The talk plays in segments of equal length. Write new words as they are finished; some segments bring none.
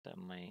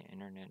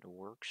it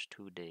works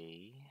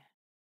today.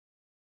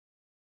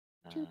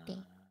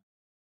 Today.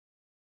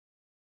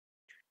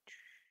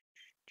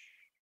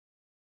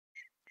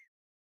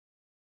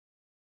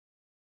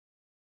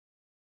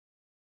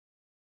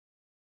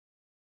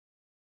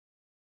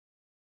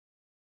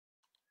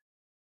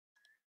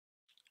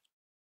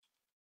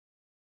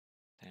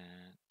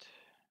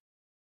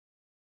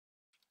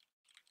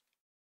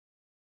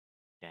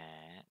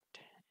 That,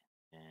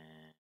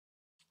 and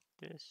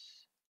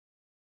this,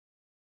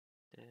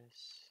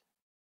 this.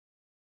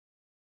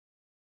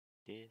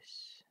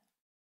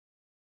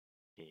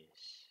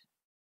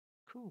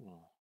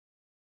 Cool.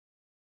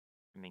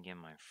 Let me get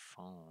my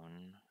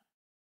phone.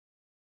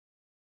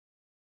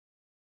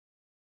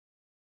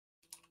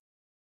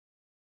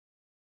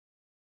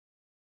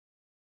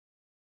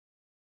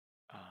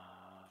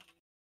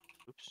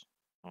 Oops.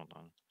 Hold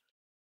on.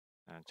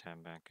 I'll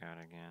tab back out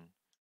again.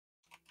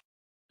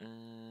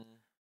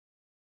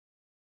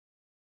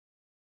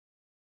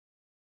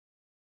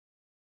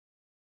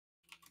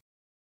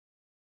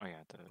 Oh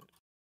yeah, the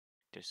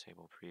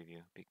disable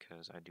preview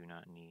because I do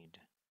not need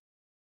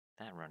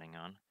that running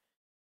on.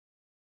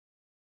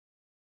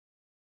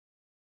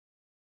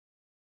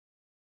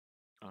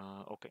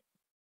 Okay.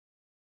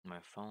 My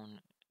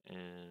phone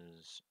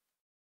has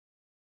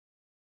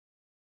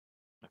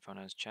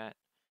chat.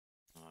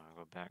 I'll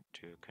go back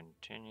to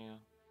continue.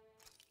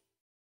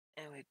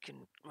 And we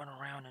can run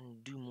around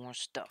and do more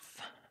stuff.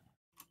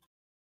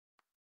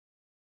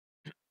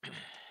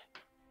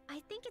 I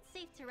think it's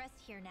safe to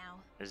rest here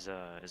now. Is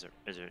it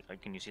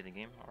can you see the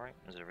game all right?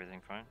 Is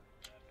everything fine?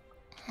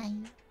 Hi.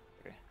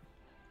 Okay.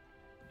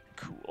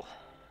 Cool.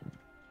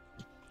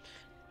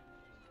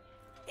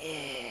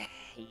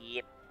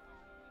 Yep.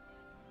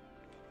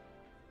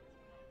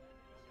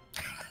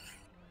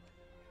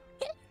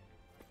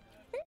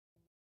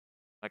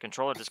 My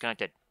controller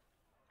disconnected.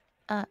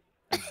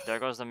 There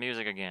goes the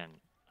music again.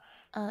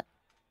 God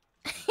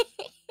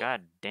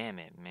damn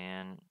it,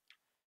 man.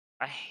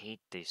 I hate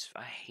this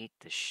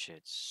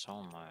shit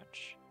so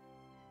much.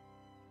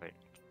 Wait,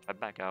 if I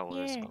back out,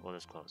 will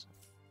this close?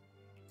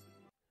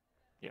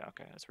 Yeah,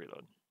 okay, let's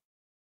reload.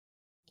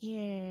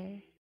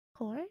 Your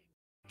cord,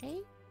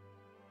 right?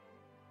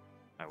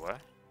 My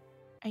what?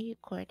 Are you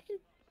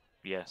corded?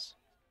 Yes.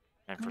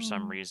 And for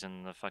some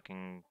reason, the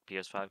fucking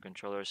PS5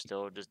 controller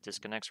still just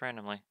disconnects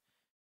randomly.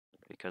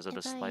 Because of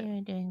the slight... you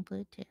were doing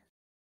Bluetooth.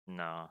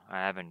 No, I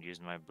haven't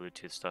used my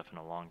Bluetooth stuff in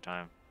a long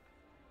time.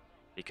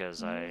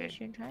 Because Maybe you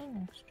should try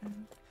next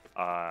time.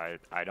 I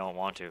don't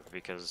want to,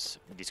 because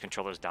these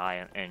controllers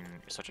die in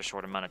such a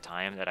short amount of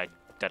time that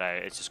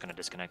it's just gonna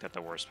disconnect at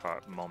the worst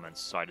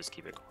moments. So I just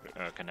keep it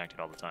connected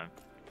all the time.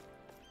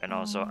 And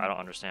also, I don't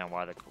understand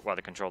why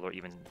the controller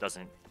even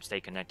doesn't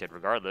stay connected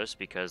regardless,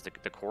 because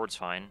the cord's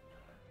fine.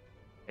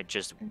 It's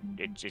just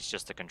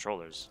the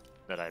controllers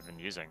that I've been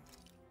using,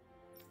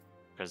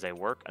 because they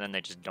work and then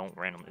they just don't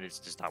randomly. It's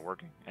just not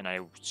working. And I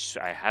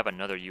have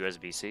another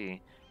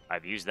USB-C.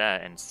 I've used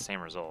that and it's the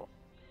same result.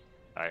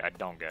 I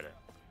don't get it.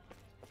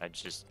 I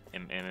just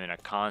am in a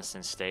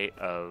constant state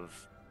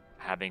of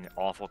having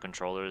awful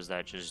controllers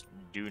that just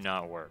do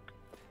not work.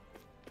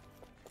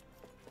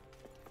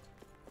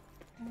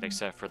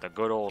 Except for the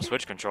good old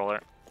Switch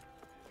controller.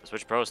 The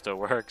Switch Pro still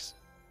works.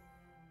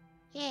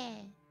 Yeah.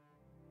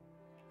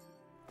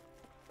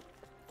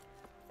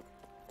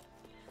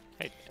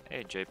 Hey,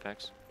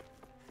 JPEX.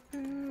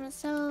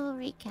 So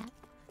recap.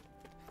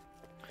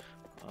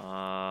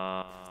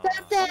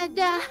 Stepdad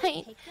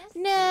died.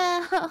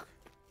 No.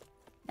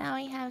 Now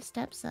we have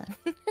stepson.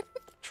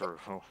 True.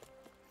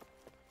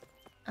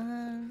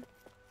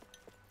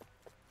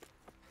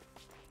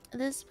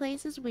 This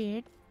place is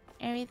weird.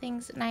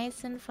 Everything's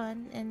nice and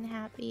fun and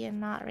happy and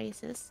not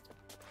racist.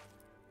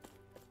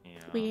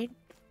 Yeah. Weird.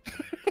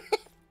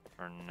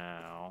 For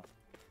now.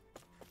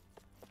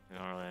 We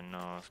don't really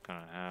know what's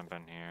gonna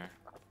happen here.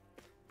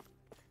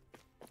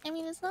 I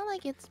mean, it's not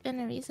like it's been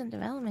a recent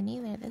development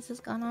either. This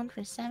has gone on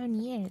for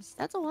 7 years.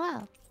 That's a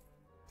while.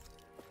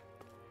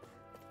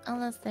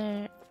 Unless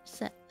their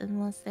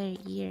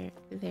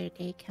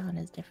day count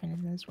is different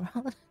in this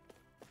world.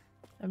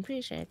 I'm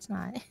pretty sure it's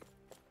not.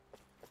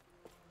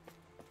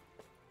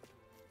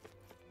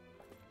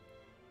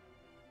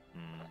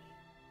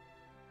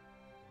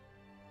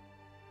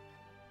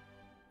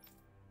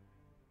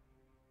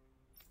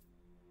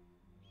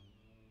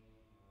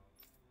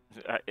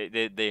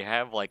 They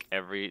have like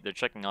they're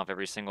checking off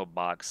every single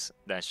box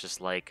that's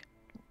just like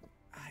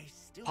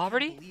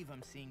poverty?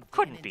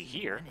 Couldn't be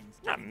here.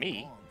 Not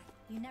me.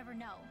 You never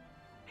know.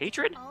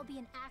 Hatred? All be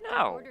an act of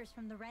No. orders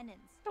from the Renans.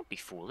 Don't be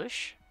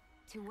foolish.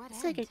 To what end?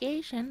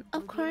 Segregation?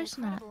 Of course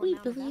not. We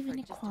believe in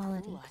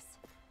equality.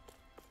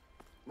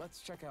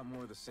 Let's check out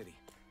more of the city.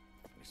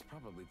 There's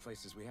probably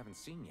places we haven't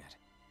seen yet.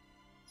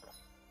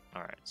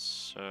 Alright,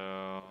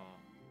 so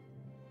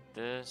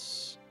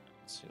this,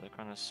 let's see, look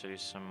around the city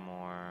some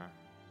more.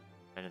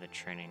 Into the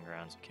training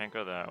grounds. Can't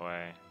go that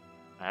way.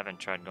 I haven't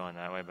tried going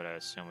that way, but I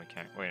assume we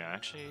can't. Wait, no,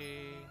 actually,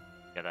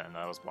 yeah,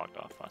 that was blocked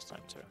off last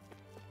time too.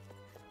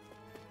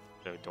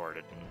 The door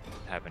didn't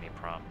have any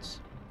prompts.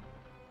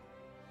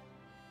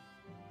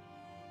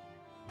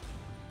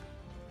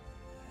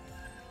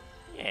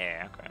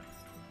 Okay.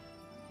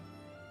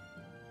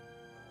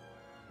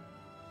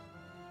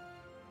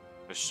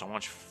 There's so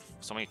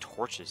many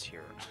torches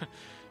here.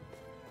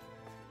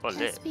 What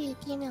Has lit? to be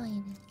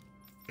accumulated.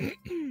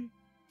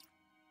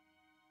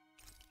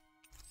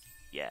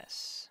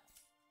 Yes.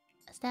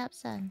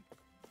 Stepson.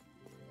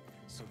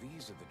 So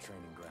these are the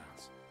training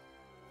grounds.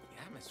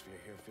 The atmosphere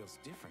here feels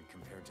different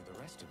compared to the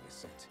rest of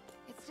Vicent.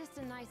 It's just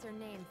a nicer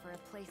name for a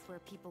place where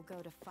people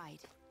go to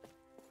fight.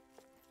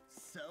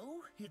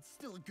 So, it's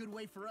still a good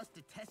way for us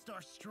to test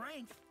our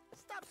strength.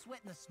 Stop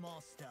sweating the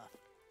small stuff.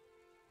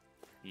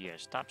 Yeah,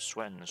 stop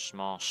sweating the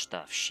small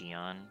stuff,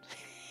 Shion.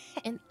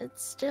 And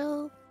it's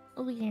still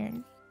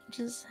weird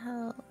just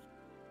how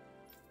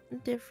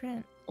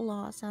different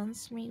Law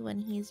sounds to me when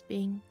he's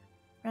being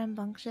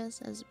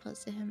rambunctious as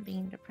opposed to him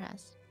being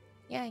depressed.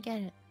 Yeah, I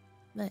get it.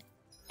 But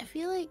I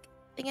feel like,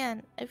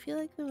 again, I feel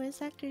like the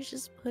voice actor is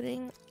just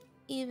putting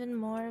even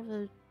more of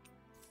a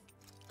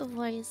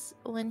voice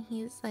when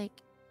he's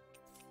like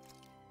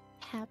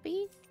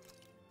happy.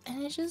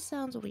 And it just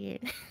sounds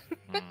weird.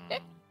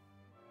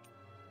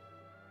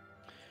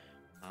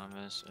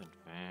 Novice,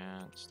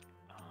 advanced.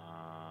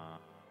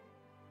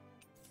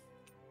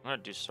 I'm gonna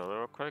do solo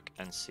real quick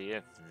and see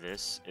if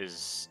this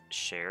is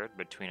shared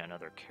between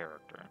another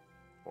character,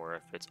 or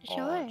if it's all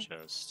Sure.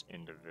 just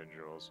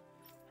individuals.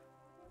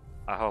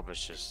 I hope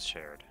it's just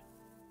shared.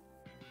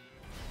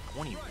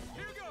 20.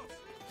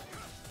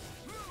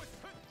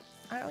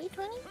 Aren't we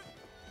 20?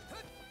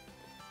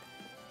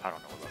 I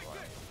don't know what level I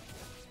am.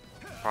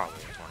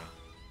 Probably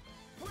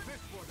 20.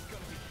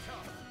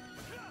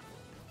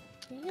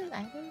 Can you use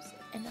items?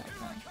 And not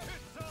fine.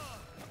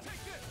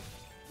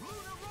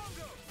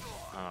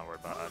 I'm not worried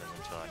about items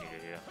until I need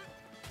it, yeah.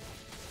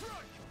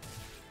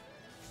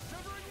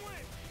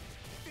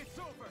 It's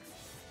over.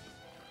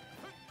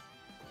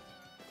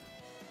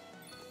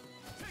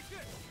 Take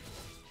this!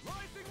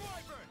 Rising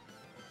Wyvern!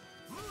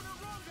 Lunar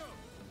Rondo!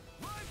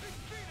 Rising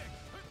Phoenix!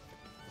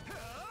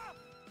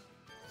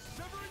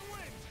 Severing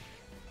Wind!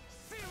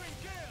 Searing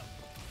Gale!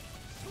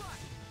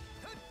 Slash!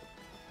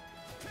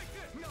 Take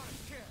this! Not a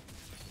chance!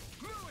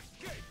 No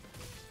escape!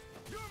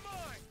 You're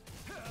mine!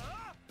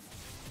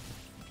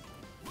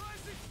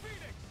 Rising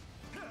Phoenix!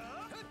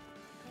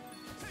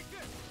 Take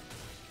this!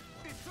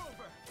 It's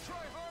over!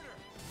 Try harder!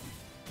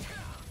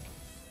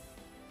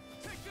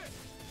 Take this!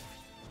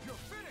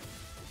 You're finished!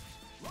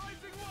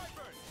 Rising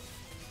Wyvern!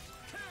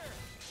 Tear!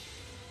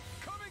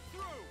 Coming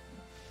through!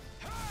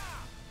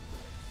 Ha!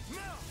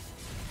 Now!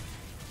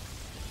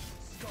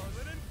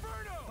 Scarlet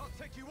Inferno! I'll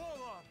take you all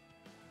on!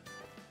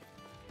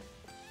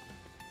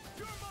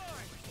 You're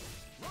mine!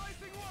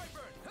 Rising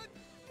Wyvern!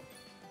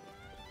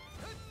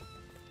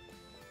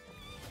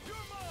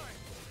 You're mine!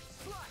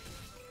 Slash!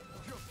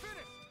 You're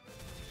finished!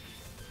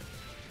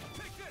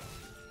 Take this!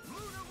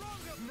 Lunar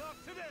Rondo! Not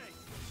today!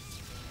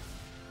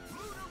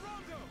 Lunar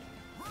Rondo!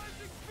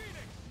 Rising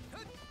Phoenix!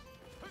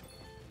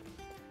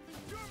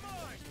 You're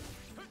mine!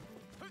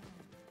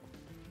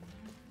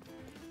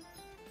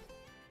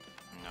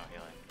 No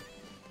healing.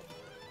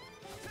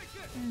 Take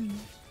this! Hmm.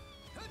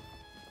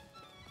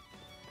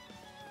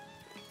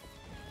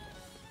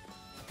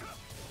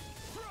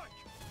 Strike!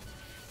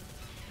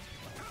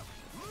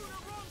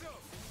 Lunar Rondo!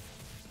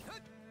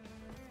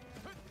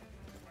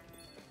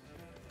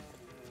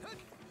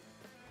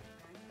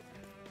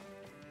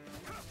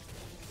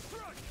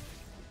 Strike!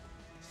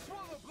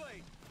 Swallow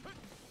Blade!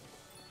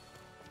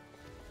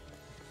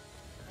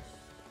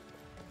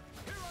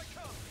 Here I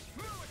come!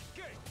 No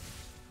escape!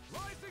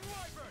 Rising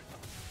Wyvern!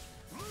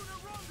 Lunar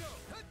Rondo!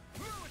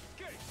 No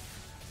escape!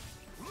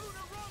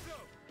 Lunar Rondo!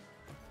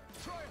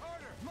 Try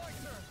harder! My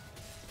turn!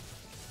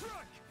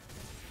 Strike!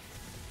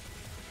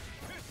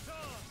 It's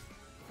on!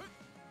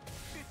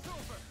 It's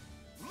over!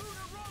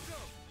 Lunar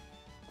Rondo!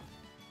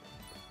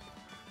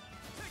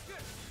 Take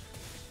this!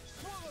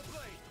 Swallow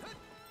Blade!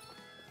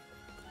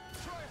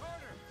 Try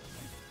harder!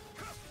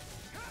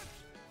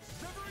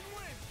 Severing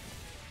Wind!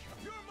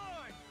 You're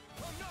mine!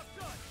 I'm not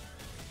done!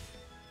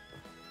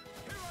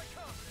 Here I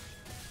come!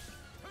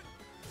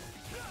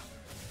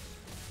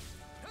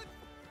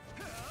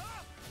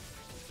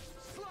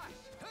 Slash!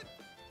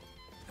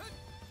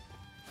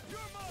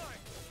 You're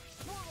mine!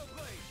 Swallow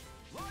Blade!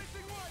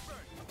 Rising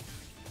Wyvern!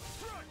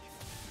 Strike!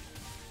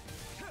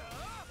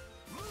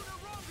 Lunar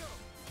Rondo!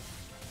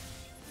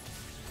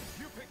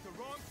 You picked the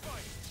wrong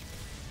fight!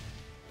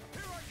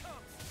 Here I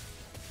come!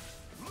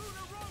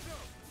 Lunar Rondo!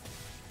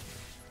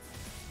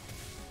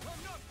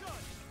 I'm not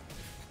done!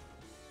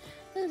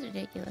 This is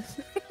ridiculous.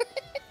 Here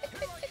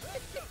I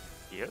come!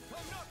 Yep.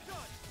 I'm not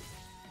done!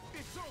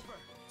 It's over!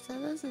 So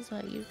this is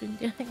what you've been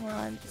doing while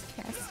I'm just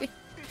casting.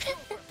 It's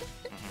over!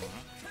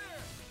 Tear!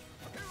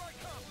 Here I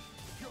come!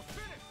 You're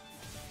finished!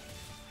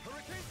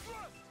 Hurricane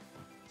Thrust!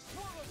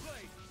 Swallow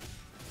Blade!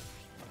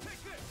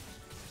 Take this!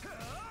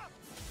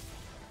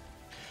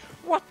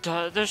 What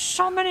the? There's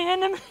so many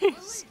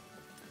enemies!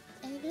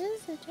 It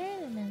is a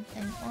tournament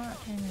thing. Well,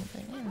 not tournament,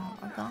 but you know,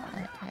 a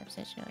gauntlet type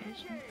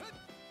situation.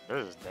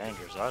 This is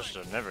dangerous. I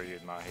should have never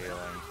used my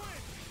healing.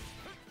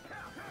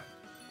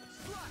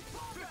 This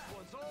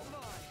one's all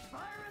mine!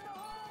 Fire in the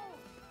hole!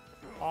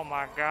 Oh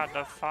my god,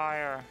 the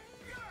fire.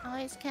 Oh,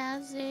 he's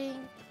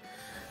casting.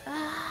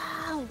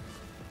 Ow!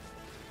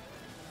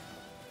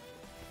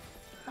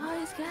 Oh,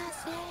 he's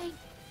casting.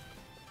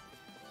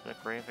 The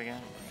grave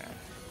again? Yeah.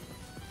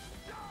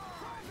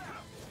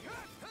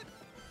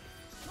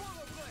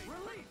 Swallow blade.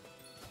 Release.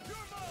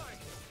 You're mine.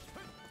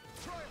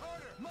 Try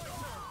harder. My turn.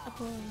 Oh,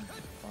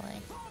 boy.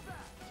 Fall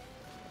back.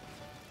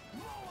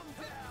 Mow him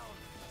down.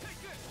 Take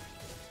this.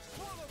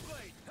 Swallow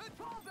blade.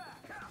 Fall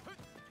back.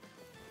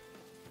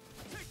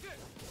 Take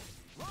this.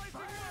 Rising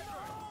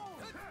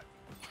Wyvern.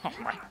 Oh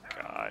my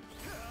god.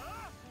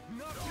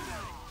 Not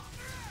today.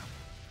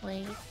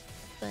 Wait.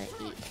 But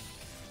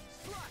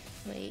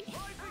wait.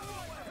 Rising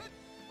Wyvern.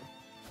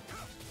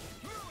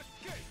 No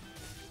escape.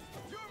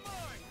 You're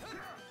mine.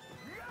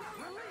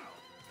 Release.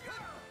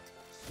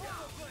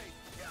 Swallow blade.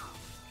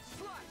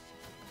 Slash.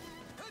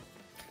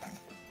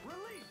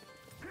 Release.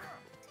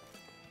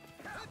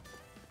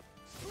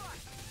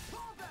 Slash.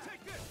 Fall back.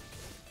 Take this.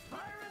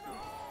 Fire in the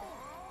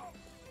hole.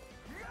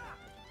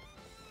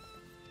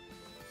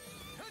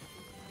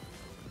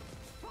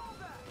 Fall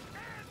back.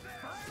 And there.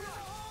 Fire in the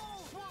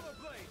hole. Swallow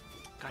blade.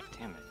 God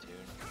damn it,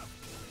 dude.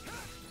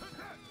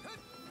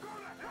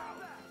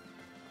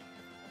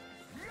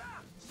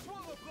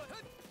 Swallow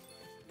blade.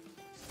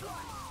 Slash.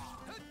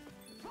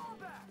 Fall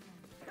back.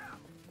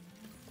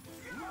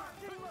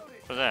 Locked and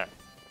loaded. What's that?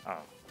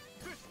 Oh.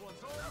 This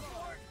one's all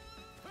aboard.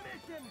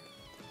 Mission.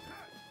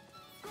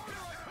 Go to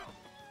my home.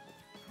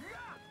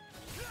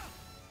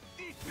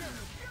 Eat this.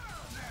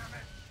 Damn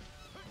it.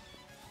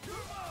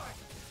 You're mine.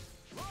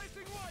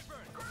 Rising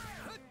Wyvern.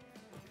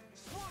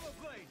 Swallow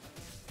blade.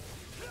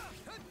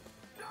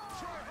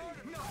 Try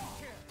harder. No, you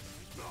can't.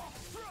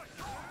 Crush.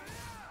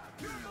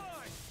 You're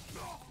mine.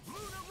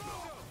 Lunar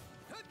Rondo.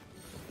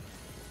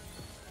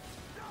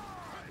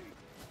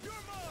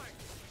 You're mine.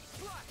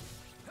 Slash.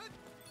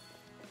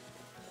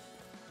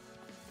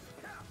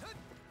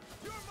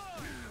 You're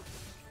mine.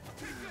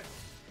 Take this.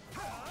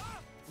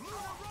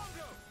 Lunar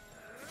Rondo.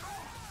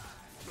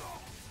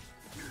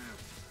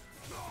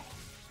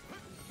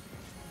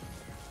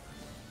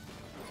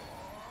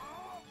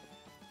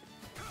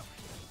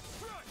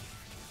 Crush.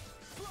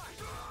 Slash.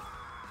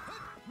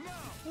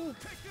 Now. Ooh.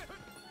 Take it.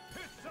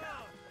 It's on.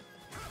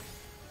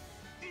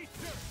 Eat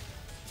this.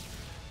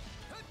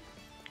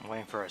 I'm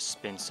waiting for a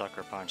spin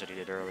sucker punch that he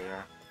did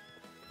earlier.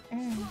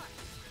 Mm.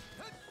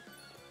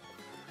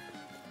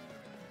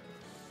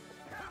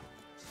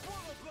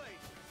 Swallow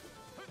blade.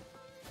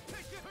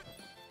 Take it.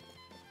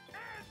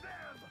 And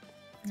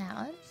them. That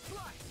one?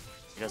 Slash.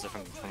 He does it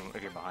from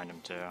if you're behind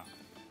him too.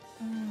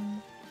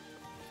 Mm.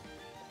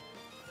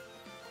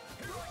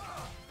 Here I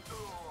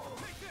come.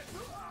 Take this.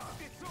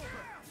 It's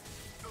over.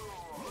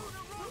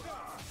 Lunar Rondo.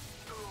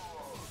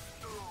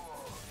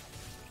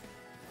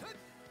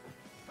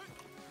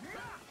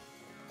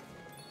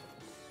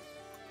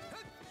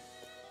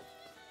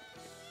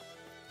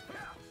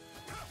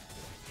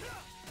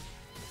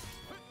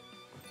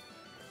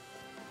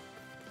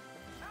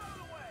 Out of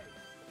the way.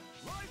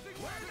 Rising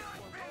We're not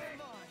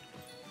finished.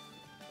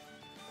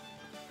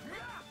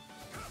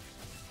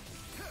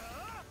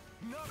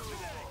 Not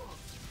today.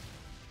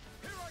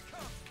 Here I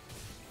come.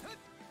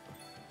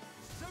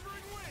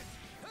 Severing wind.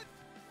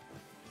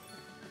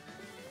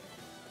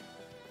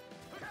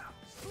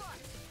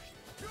 Slash.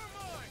 You're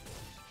mine.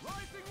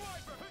 Rising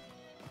Wyvern.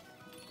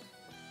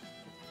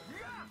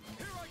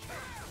 Here I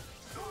come.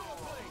 Swallow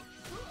blade.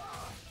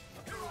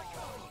 Here I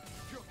come.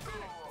 You're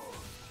finished.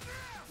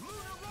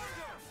 Lunar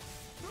Rondo.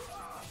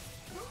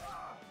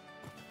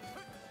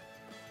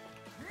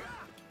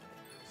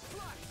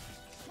 Slash.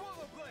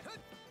 Swallow blade.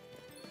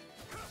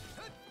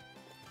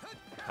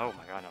 Oh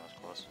my god, that was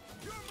close.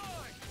 You're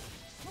mine.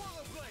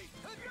 Swallow blade.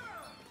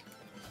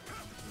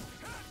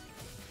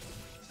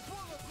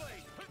 Swallow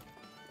blade.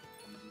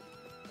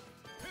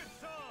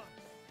 It's on.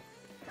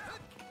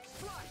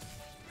 Slash.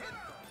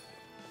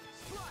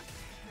 Slash.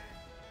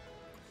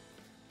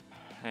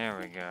 There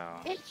we go.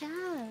 Good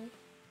job.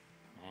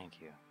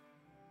 Thank you.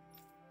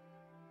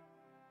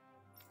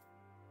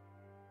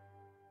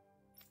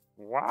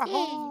 Wow!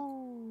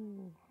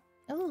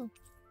 Oh.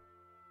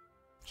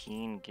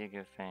 Keen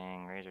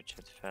Gigafang, Razor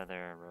Tipped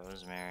Feather,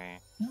 Rosemary.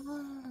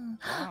 Oh.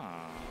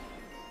 Ah.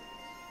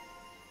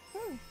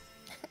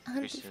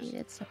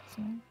 Undefeated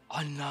something.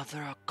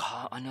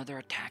 Another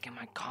attack in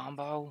my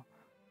combo?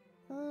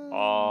 Oh.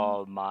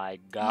 Oh my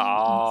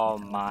god. Oh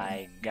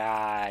my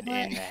god What?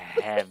 in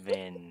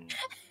heaven.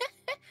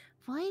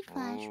 Void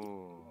Flash.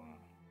 Ooh.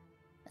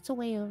 That's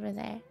way over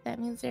there. That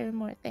means there are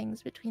more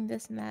things between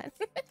this and that.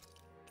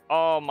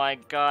 Oh my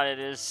god, it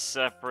is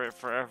separate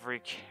for every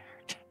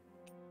character.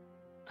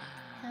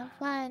 Have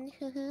fun.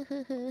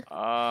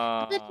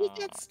 Uh, But you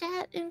get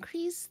stat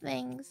increase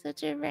things,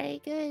 which are very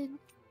good.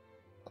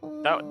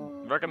 that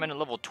Oh. recommended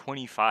level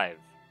 25.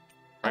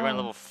 Recommended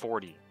Oh. level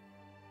 40.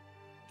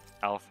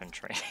 Alpha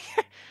training.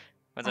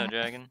 What's up,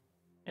 Dragon?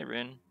 Hey,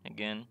 Rin.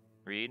 Again.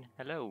 Reed.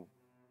 Hello.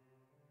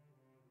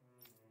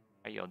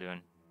 How y'all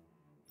doing?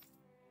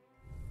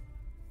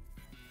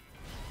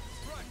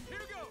 Right, here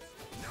goes.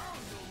 Now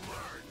you'll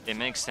learn. It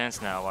makes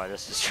sense now why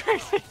this is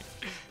trending.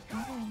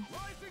 Oh.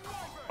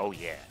 Oh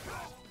yeah.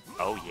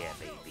 Oh yeah,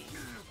 baby.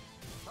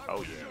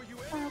 Oh yeah.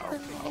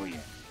 Oh yeah.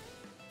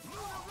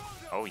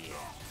 Oh yeah.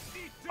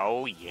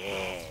 Oh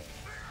yeah.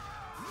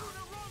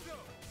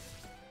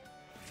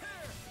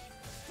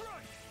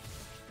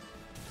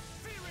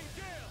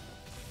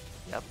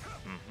 Yep.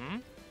 Mm-hmm.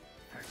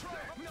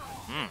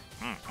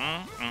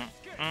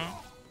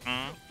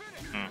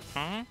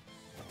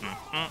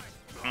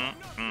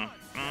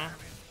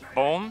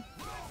 Boom.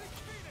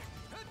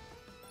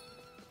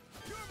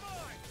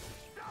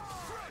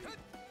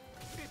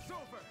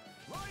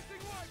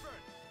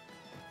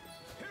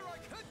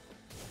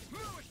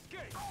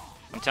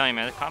 I'm telling you,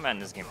 man, the combat in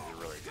this game is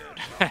really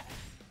good.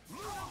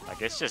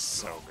 Like, it's just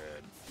so good.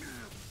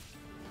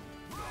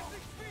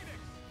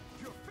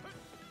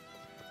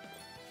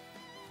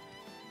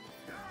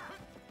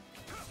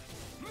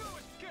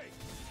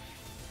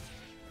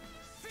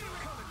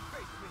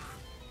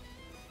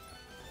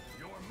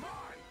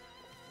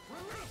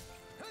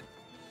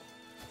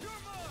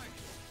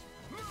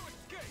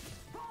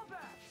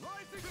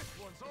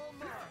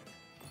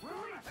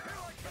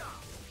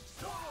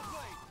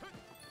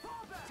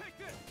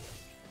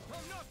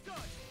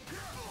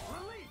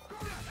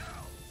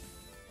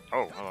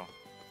 Oh, hello.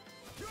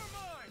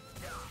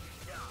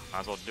 Might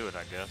as well do it,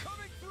 I guess.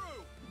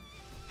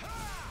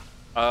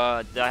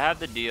 I have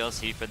the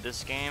DLC for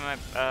this game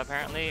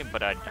apparently,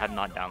 but I have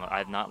not downloaded. I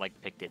have not like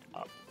picked it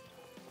up.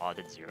 Oh, I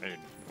did 0. I did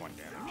 1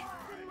 damage.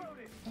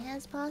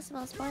 It's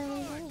possible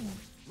spoilers anyway.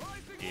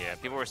 Yeah,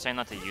 people were saying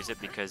not to use it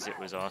because it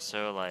was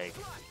also like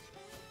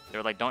they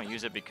were like, don't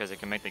use it because it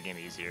can make the game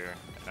easier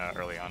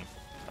early on.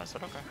 I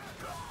said okay.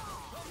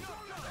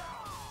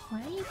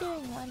 Why are you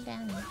doing 1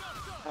 damage?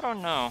 I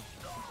don't know.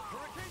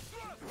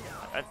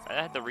 I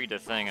had to read the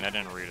thing and I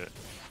didn't read it.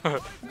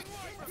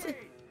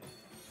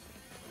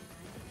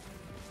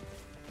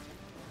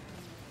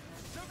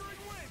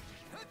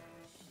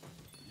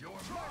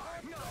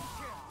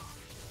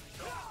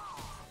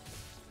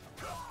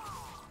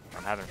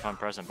 I'm having fun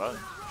pressing buttons.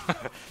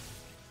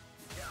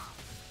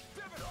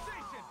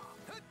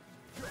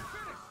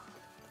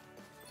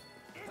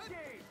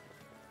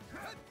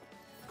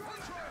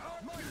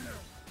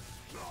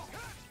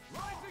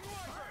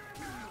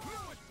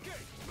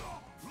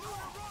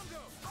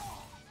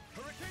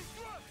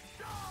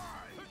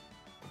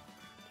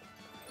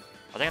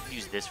 I think I have to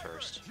use this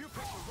first.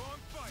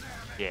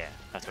 Yeah,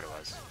 that's what it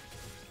was.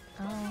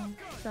 Oh,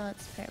 so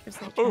it's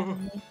purposely trying to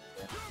make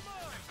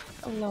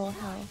a low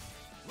health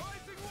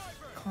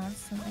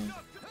constantly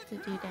to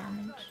do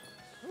damage.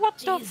 What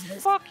the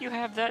Jesus. fuck? You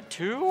have that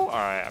too?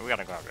 Alright, we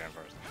gotta grab it in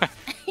first.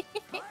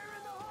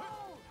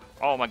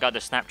 Oh my god,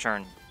 the snap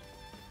churn.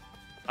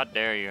 How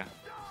dare you?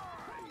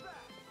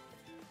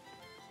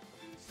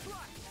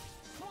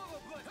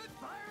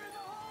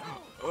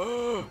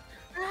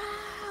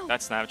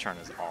 That snap churn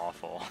is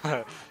awful.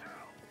 Ow.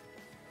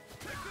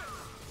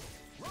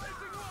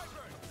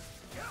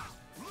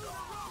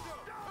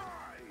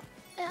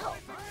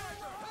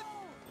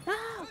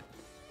 Ow.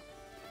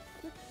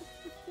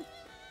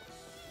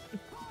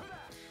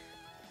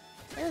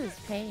 It was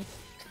pain.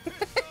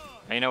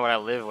 And you know what I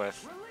live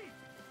with?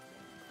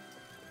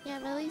 Yeah,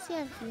 but at least you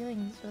have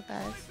feelings with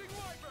us.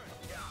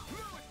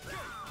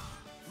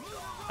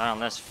 Not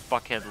unless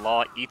fuckhead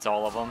Law eats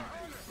all of them.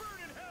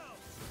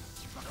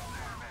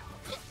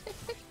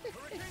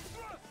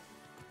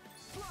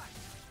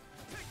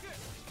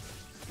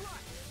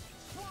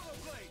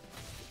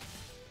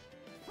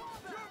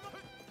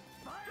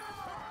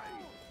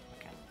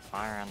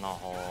 Fire in the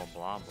hole,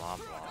 blah blah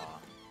blah.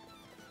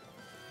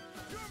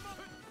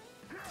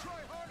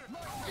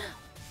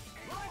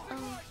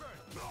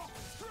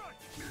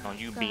 Oh, Don't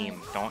you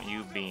beam, don't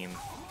you beam.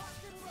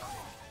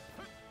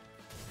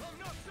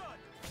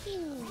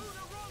 phew.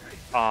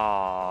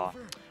 Aww.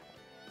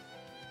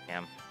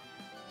 Damn.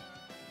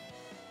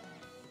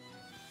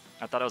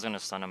 I thought I was gonna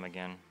stun him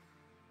again.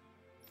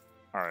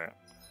 Alright.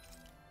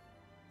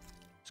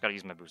 Just gotta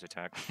use my boost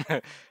attack.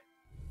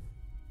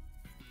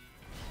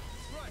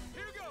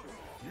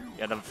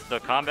 Yeah, the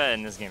combat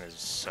in this game is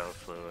so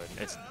fluid.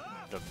 It's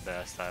the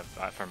best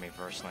for me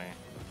personally,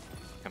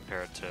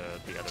 compared to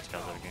the other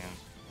Telltale games.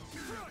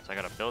 So I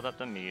gotta build up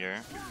the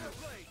meter.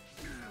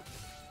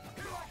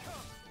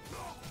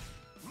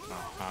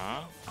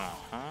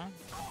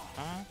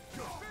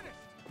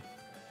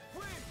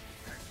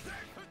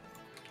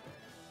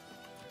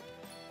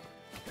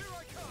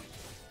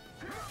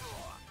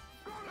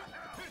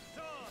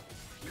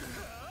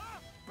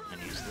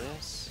 And use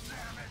this.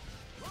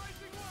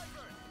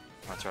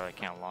 That's right, I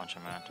can't launch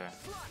him after.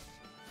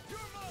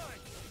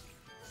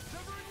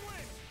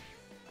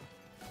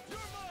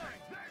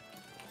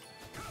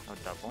 Oh,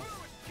 double.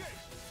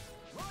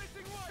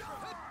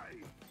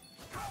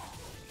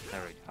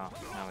 There we go.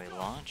 Now we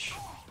launch.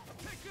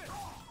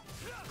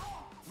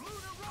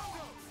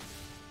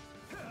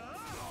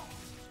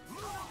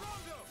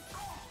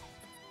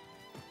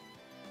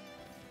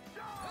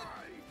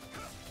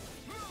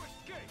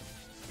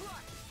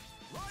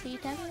 So you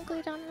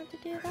technically don't have to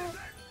do that?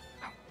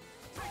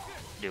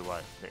 Do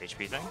what? The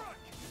HP thing?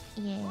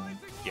 Yeah,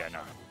 Yeah, no.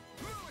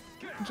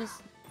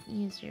 just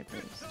use your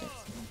boost. It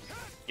seems.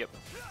 Yep.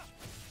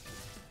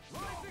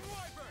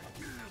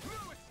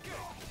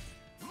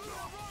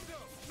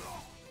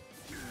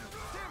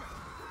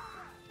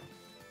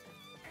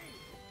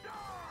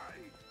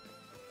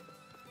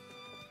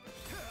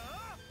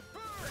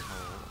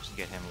 Just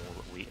get him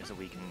as a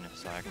weaken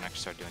so I can actually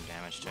start doing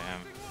damage to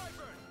him.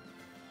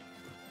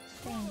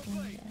 Thank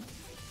you.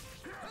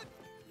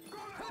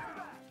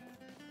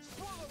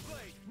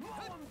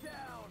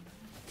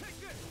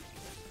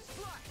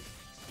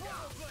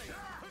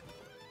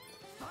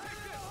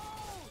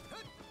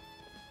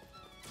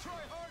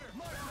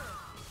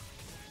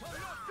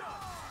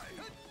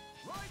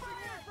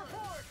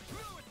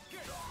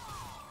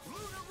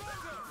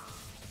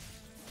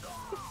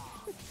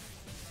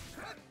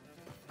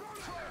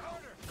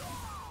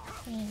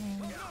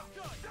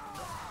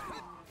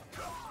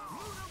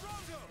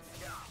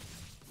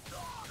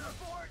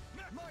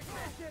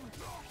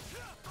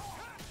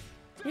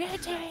 Your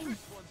turn!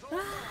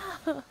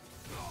 Wow!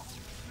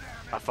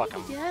 I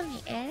fucking You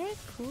have the air?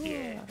 Cool.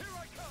 yeah.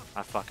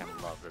 I fucking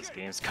love this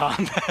game's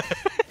combat.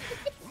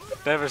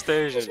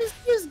 Devastation. Just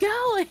keeps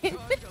going.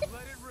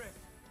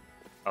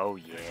 Oh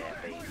yeah,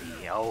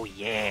 baby. Oh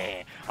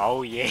yeah.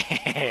 Oh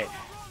yeah.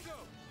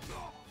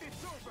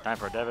 Time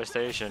for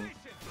devastation.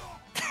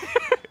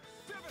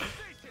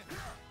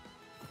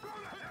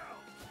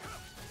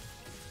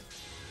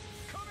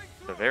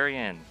 The very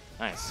end.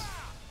 Nice.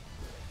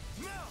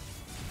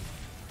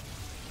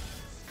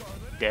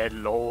 Dead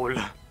lol.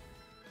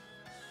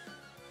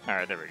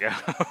 Alright, there we go.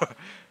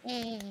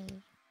 Hey.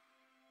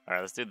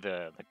 Alright, let's do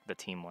the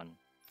team one.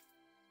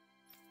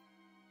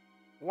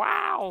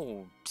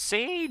 Wow!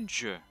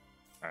 Sage!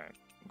 Alright,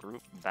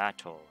 group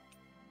battle.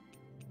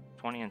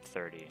 20 and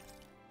 30.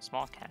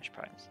 Small cash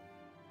prize.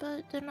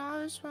 But the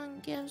novice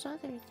one gives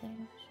other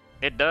things.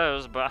 It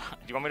does, but do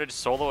you want me to just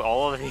solo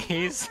all of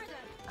these?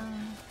 Oh,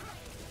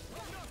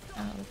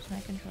 oops, my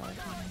controller's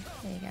on.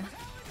 There you go.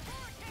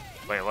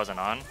 Wait, it wasn't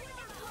on?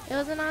 It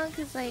wasn't on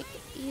because, like,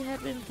 you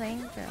had been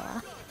playing for a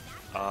while.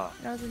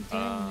 And I wasn't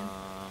doing it.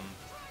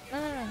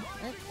 No.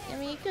 I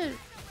mean, you could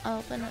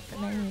open up the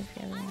menu if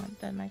you really want,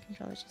 but my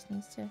controller just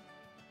needs to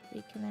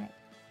reconnect.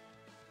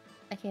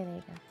 Okay, there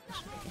you go. That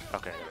should be good.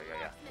 Okay, there we go,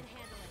 yeah.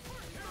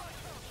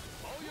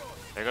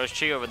 There goes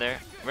Chi over there.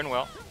 Doing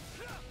well.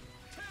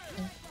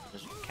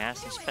 Just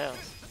casting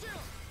spells.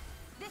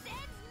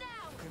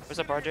 What's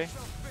up, RJ?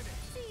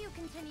 See you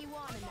continue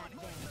on in that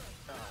vein.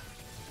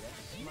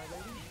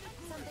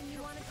 Something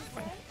you wanted to say?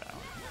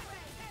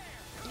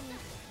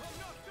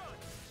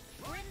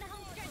 We're in the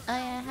home stretch. Oh, yeah, I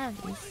have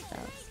these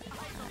spells. I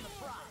forgot.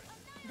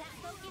 That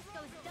focus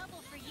goes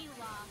double for you,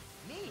 Law.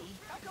 Me?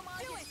 How come I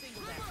get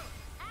singled out?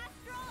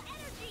 Astral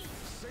energy.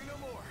 Say no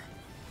more.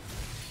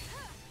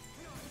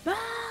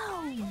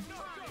 Boom!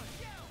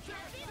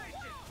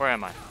 Where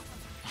am I?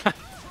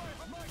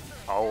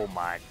 Oh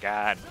my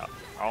god.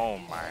 Oh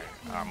my.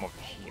 I'm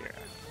over here.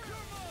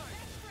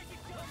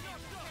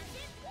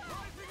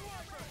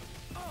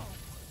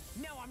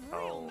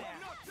 Oh.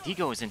 He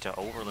goes into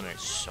overlimit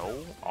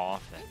so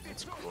often.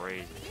 It's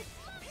crazy.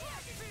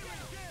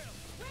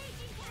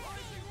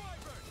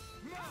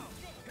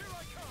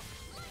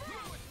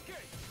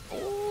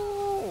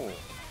 Ooh.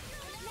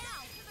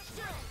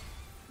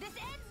 This ends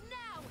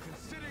now.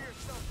 Consider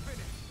yourself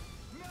finished.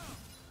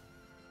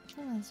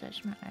 I'm gonna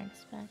switch my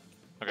arcs back.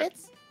 Okay.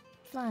 It's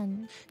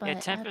fun, but I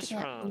have Tempest to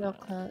get from- real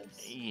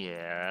close.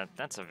 Yeah,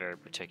 that's a very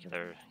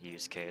particular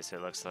use case,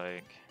 it looks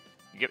like.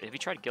 Have you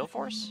tried Gale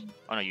Force?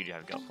 Oh no, you do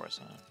have Gale Force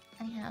on it.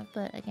 I have,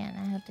 but again,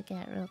 I have to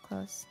get real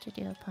close to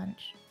do a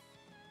punch.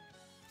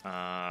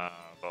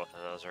 Both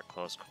of those are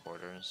close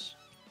quarters.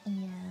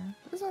 Yeah,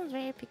 this one's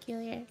very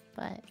peculiar,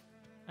 but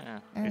Yeah,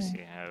 I guess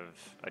you have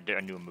a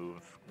new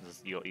move.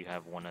 You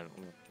have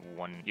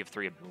you have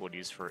 3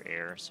 abilities for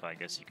air, so I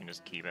guess you can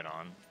just keep it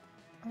on.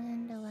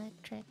 and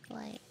electric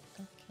light.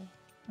 Okay,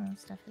 well,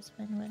 stuff is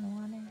wind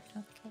water.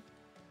 Okay.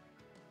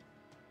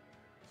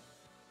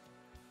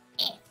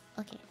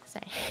 Okay,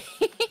 sorry.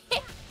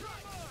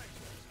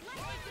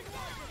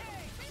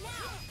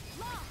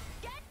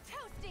 Get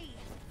toasty.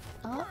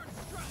 Oh.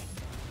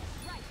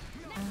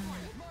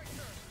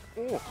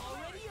 Oh.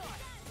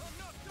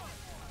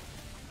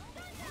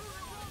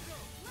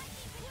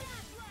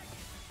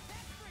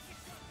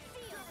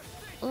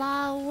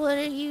 La, what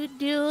are you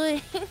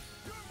doing?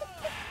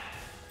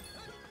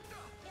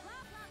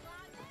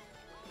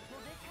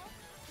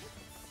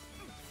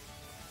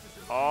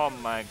 Oh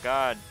my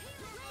god.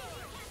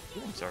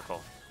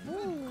 Circle.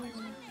 Ooh.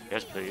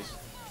 Yes, please.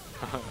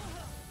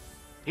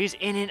 He's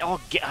in it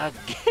again.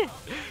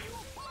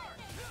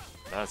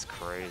 That's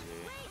crazy.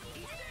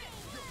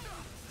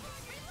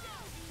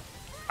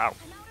 Ow.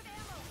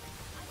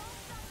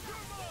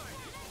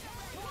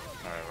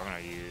 Alright, we're gonna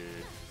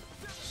use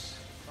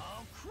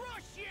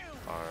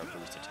our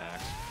boost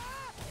attack.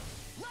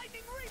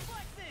 Lightning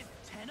reflexes!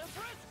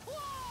 Tenebrous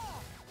claw!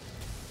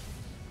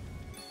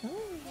 In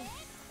here.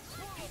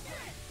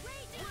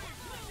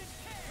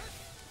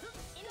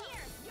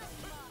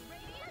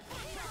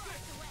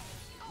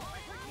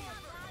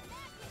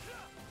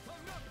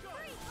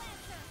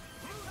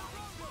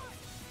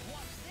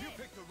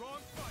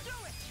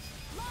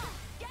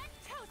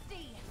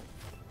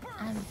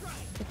 I'm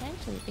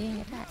potentially being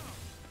attacked.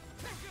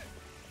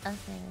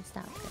 Okay,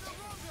 stop it.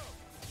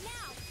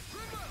 Now,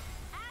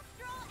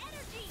 astral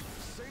energy.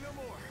 Say no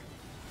more.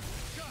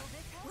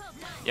 Well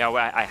done. Yeah,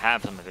 well, I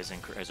have some of his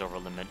over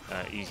limit,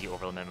 easy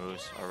over limit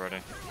moves already.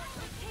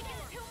 Taking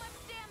too much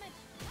damage.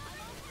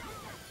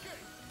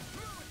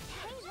 Hey,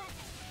 that.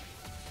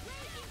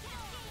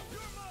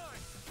 You're mine.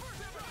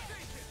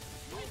 Devastation.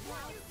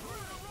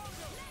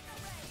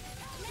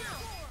 Now,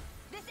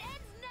 this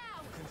ends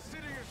now.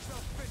 Consider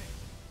yourself finished.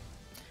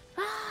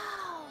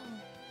 Wow!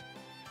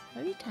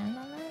 Are you timed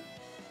on that?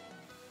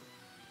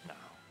 No,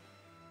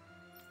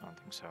 I don't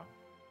think so.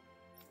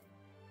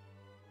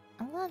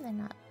 I'm glad they're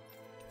not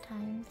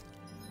timed.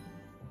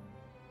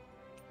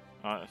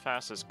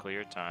 Fastest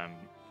clear time.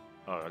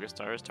 Oh, I guess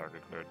there is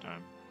target clear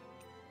time.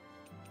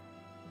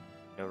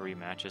 No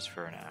rematches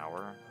for an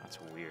hour? That's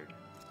weird.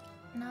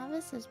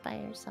 Novice is by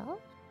yourself?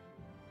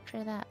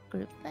 For that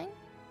group thing?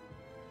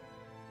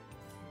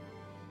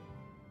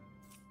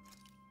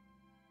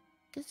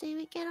 Cause see,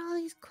 we get all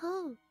these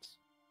clothes.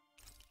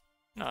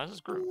 No, this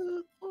is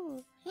group.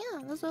 Ooh.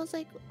 Yeah, that's why I was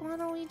like, why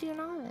don't we do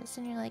novice?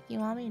 And you're like, you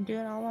want me to do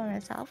it all by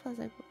myself? I was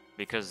like,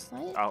 Because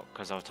what? I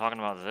was talking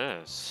about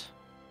this.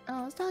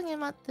 Oh, I was talking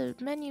about the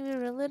menu we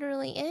were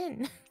literally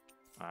in.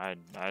 I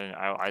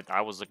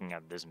was looking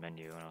at this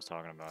menu when I was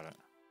talking about it.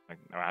 Like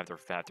after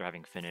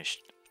having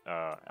finished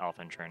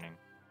Alpha training.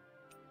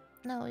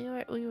 No,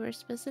 we were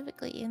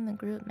specifically in the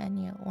group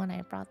menu when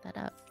I brought that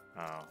up.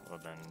 Oh, well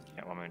then,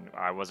 yeah, well, I mean,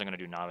 I wasn't gonna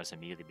do novice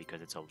immediately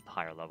because it's a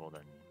higher level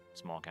than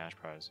small cash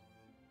prize.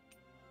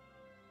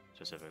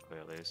 Specifically,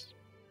 at least.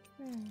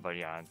 But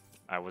yeah,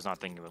 I was not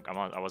thinking.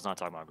 I was not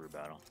talking about group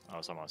battle. I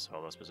was talking about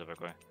solo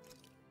specifically.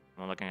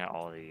 I'm looking at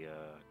all the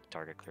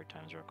target clear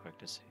times real quick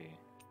to see.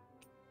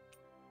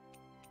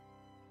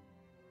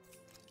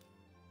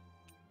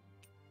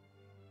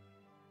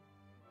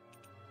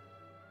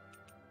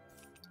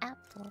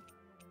 Apple.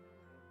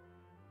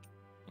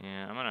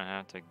 Yeah, I'm gonna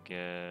have to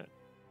get.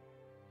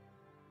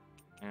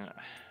 Yeah,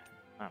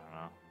 I don't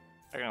know.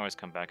 I can always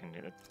come back and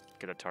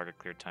get a target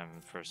clear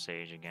time for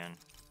Sage again.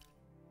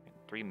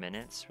 3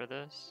 minutes for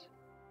this?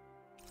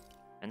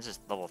 And this is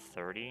level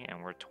 30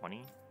 and we're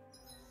 20?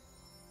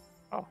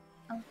 Oh.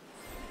 Oh.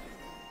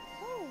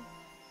 Oh.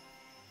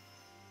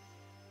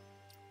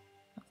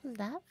 What was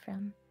that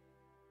from?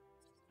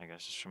 I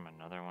guess it's from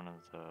another one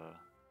of the...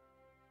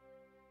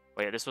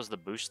 Wait, this was the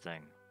boost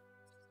thing.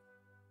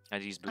 I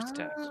had to use boost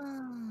attacks.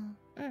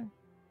 Oh.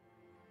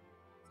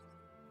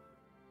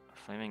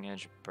 Flaming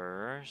Edge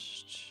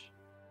Burst.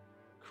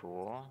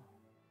 Cool.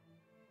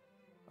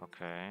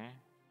 Okay.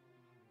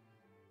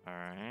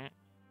 Alright.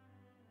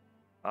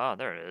 Oh,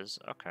 there it is.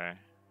 Okay.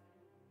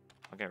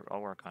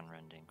 I'll work on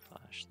Rending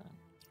Flash then.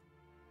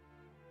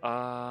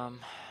 God,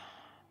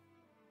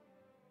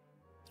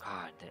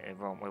 it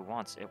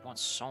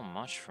wants so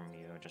much from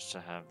you just to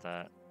have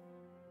that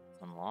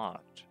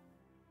unlocked.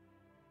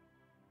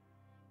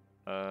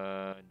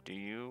 Do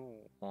you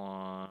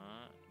want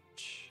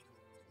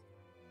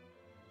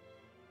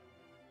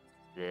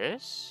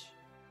this?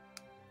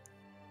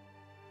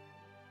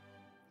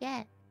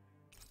 Yeah.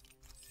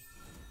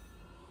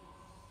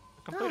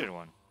 I completed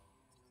one.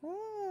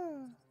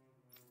 Ooh.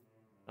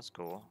 That's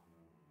cool.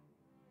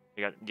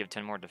 You have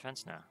 10 more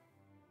defense now.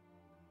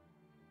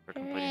 For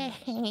completing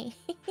Hooray.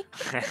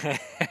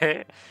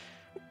 this.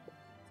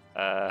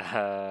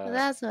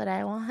 That's what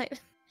I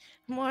want.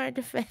 More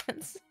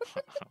defense.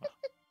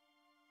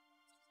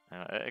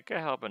 It could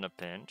help in a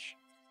pinch.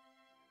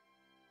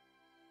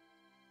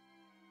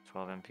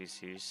 12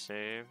 NPCs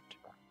saved.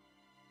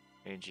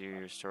 AG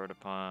restored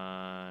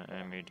upon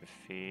enemy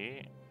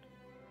defeat.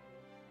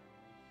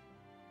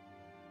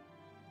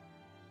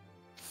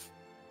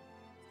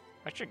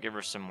 I should give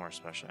her some more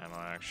special ammo,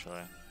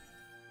 actually.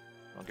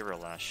 I'll give her a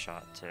last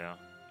shot, too.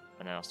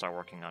 And then I'll start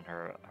working on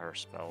her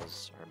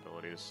spells, her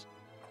abilities.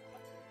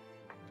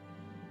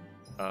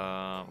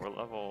 We're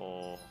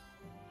level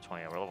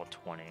 20. We're level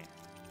 20.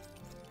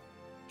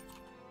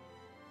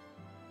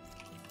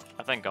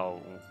 I think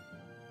I'll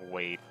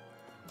wait.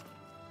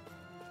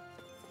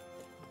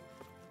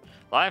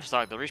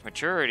 Livestock, they'll reach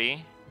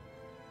maturity.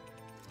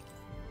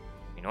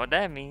 You know what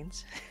that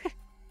means.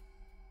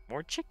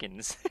 More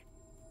chickens.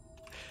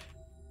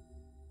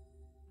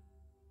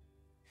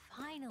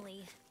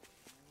 Finally.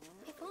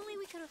 If only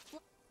we could have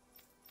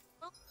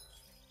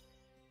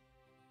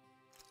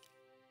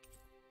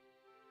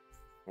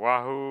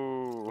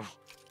Wahoo!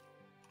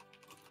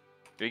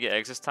 Do we get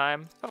eggs this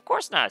time? Of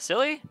course not,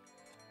 silly!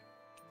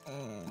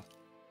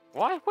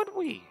 Why would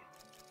we?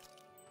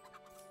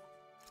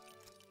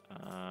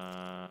 They're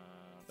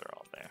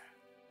all there.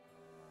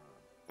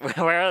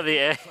 Where are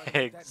the Looks like that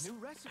eggs? new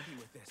recipe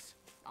with this.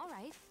 All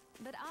right,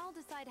 but I'll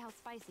decide how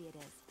spicy it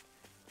is.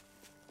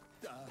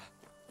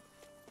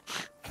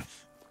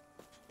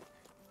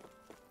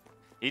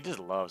 He just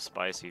loves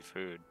spicy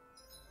food.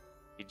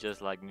 He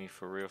just like me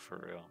for real, for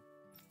real.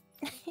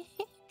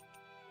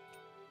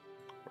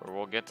 Or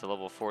we'll get to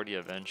level 40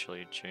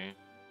 eventually, Chi.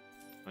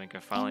 We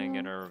can finally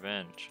get our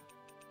revenge.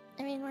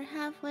 I mean, we're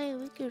halfway.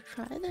 We could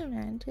try the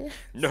mantis.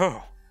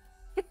 No!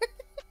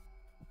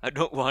 I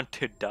don't want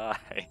to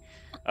die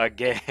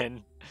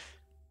again.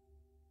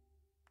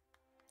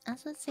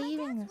 That's what My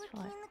saving dad's is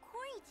working for. in the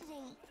quarry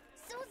today.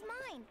 So's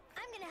mine.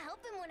 I'm gonna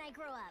help him when I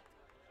grow up.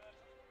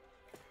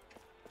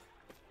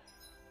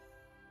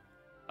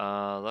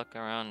 Look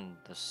around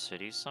the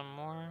city some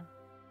more.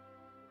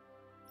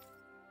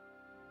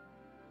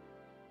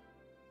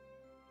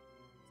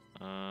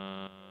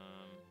 Um.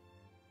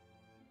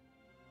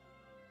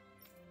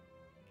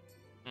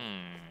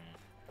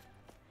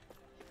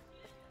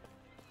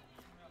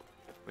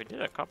 We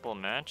did a couple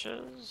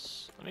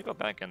matches. Let me go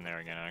back in there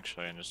again,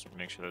 actually, and just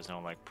make sure there's no,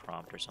 like,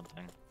 prompt or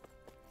something.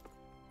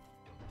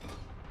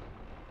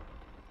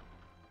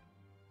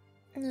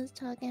 I was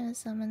talking to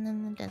someone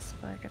in the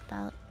Discord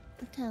about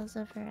Tales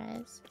of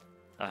Arise,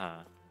 Uh-huh.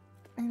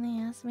 and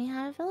they asked me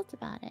how I felt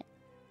about it.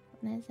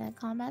 And I said,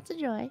 combat's a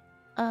joy.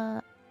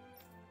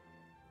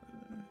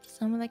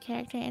 Some of the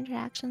character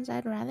interactions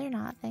I'd rather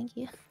not, thank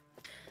you.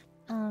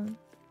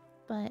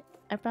 But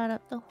I brought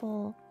up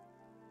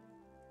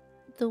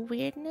the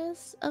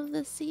weirdness of the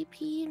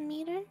CP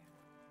meter.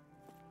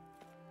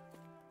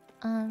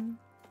 I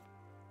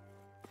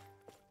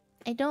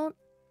don't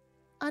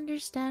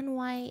understand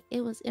why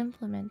it was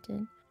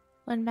implemented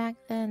when back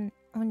then,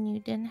 when you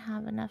didn't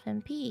have enough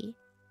MP,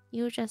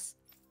 you would just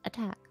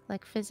attack,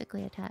 like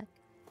physically attack.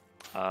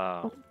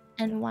 Oh.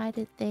 And why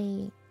did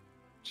they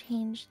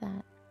change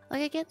that?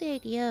 Like, I get the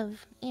idea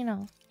of, you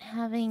know,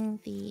 having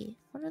the,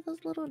 what are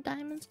those little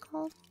diamonds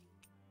called?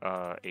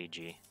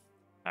 AG.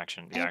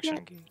 Action. The I action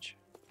get- gauge.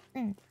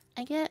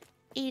 I get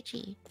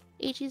AG.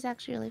 AG is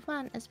actually really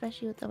fun,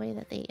 especially with the way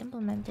that they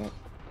implement it,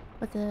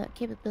 with the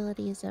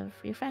capabilities of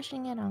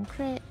refreshing it on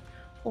crit,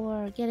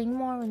 or getting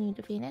more when you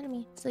defeat an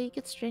enemy, so you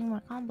could string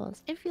more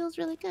combos. It feels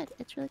really good.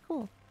 It's really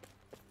cool.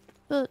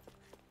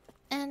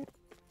 And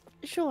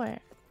sure,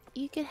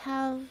 you could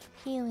have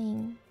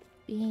healing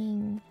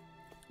being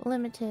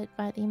limited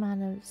by the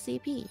amount of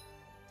CP,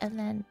 and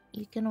then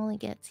you can only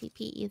get CP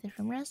either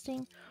from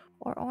resting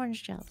or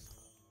orange gels.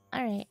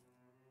 Alright.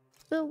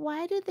 But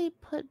why did they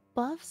put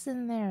buffs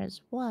in there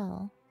as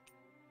well?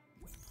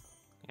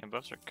 Yeah,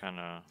 buffs are kind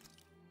of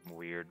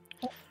weird.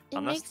 It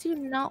Unless- makes you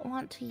not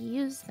want to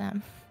use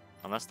them.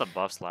 Unless the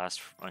buffs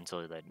last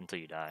until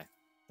you die,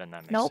 then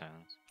that makes Nope.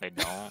 sense. They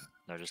don't.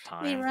 They're just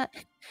They time. run.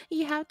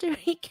 You have to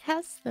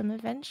recast them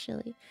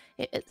eventually.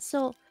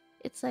 So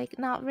it's like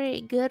not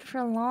very good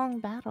for long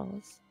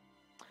battles,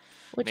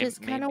 which is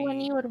kind of when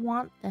maybe- you would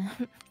want them.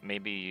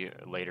 Maybe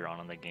later on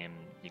in the game,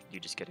 you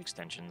just get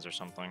extensions or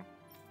something.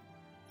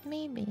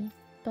 Maybe,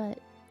 but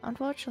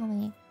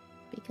unfortunately,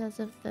 because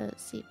of the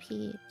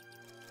CP,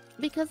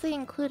 because they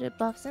included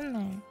buffs in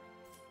there,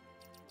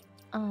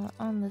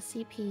 on the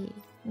CP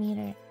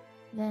meter,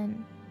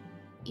 then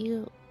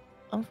you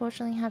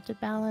unfortunately have to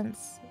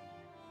balance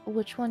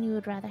which one you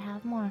would rather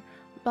have more,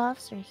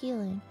 buffs or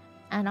healing.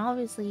 And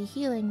obviously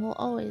healing will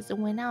always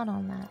win out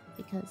on that,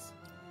 because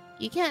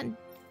you can't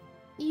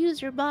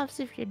use your buffs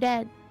if you're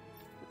dead.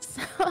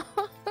 So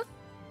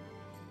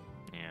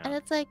Yeah. and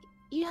it's like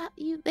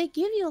they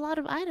give you a lot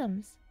of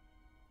items.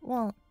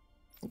 Well,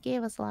 it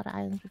gave us a lot of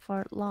items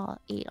before Law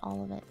ate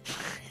all of it.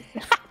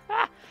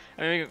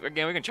 I mean,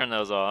 again, we can turn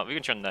those off. We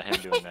can turn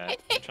him doing that.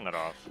 We can turn that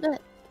off.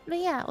 But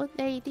yeah, with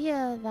the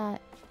idea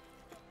that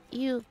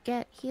you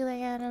get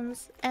healing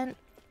items, and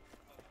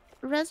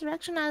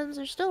resurrection items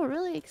are still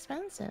really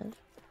expensive.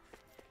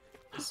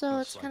 So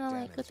Looks it's like kind of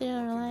like Damon's with the are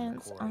working in the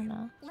reliance quarry.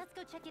 on Let's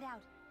go check it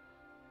out.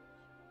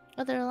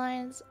 with the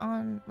reliance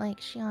on like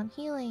Shion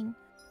healing.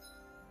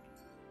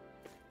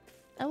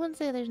 I wouldn't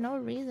say there's no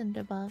reason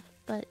to buff,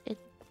 but it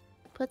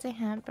puts a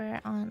hamper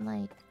on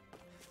like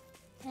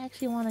I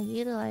actually want to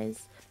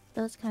utilize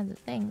those kinds of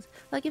things.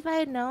 Like if I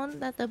had known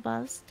that the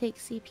buffs take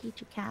CP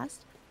to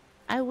cast,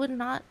 I would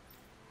not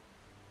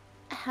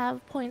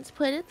have points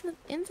put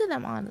into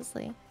them,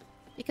 honestly.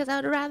 Because I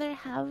would rather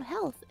have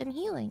health and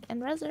healing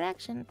and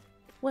resurrection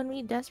when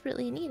we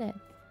desperately need it.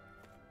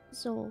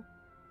 So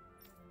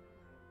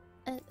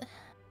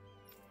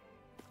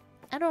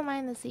I don't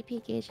mind the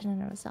CP gauge in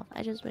and of itself.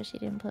 I just wish he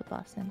didn't put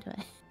buffs into it.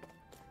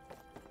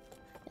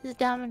 It's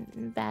dumb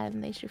and bad,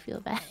 and they should feel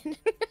bad.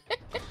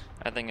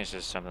 I think it's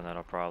just something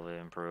that'll probably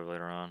improve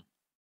later on.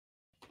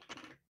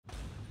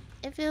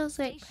 It feels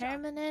like Stay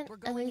sharp. permanent, We're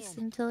at going least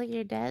in. until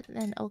you're dead,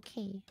 then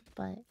okay.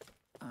 But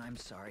I'm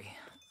sorry.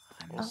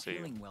 I'm We'll not see.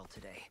 feeling well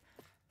today.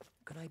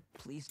 Could I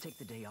please take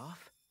the day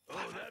off?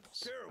 Oh,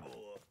 that's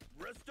terrible.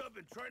 Rest up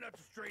and try not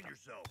to strain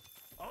yourself.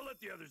 I'll let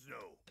the others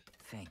know.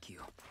 Thank you.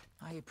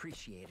 I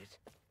appreciate it.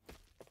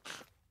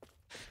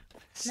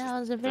 that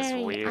was a That's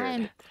very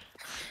weird.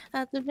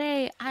 that's a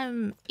very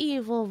I'm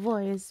evil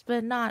voice,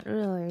 but not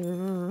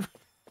really.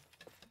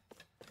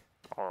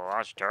 Oh,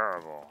 that's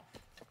terrible.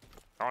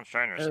 Don't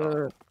strain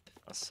yourself.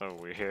 That's so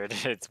weird.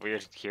 It's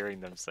weird hearing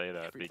them say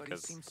that Everybody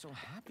because seems so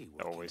happy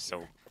they're working always so.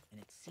 here.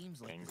 And it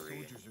seems like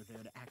Angry the soldiers are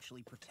there to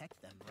actually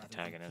protect them rather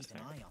than keep antagonistic.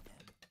 an eye on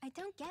them. I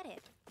don't get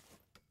it.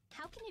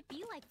 How can it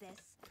be like this?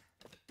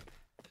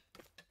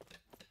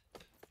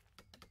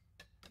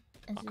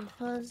 I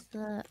suppose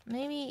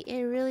maybe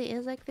it really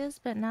is like this,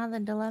 but now the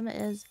dilemma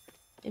is,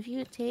 if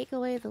you take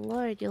away the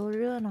Lord, you'll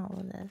ruin all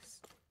of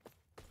this.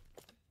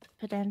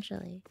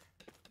 Potentially.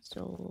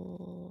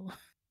 So...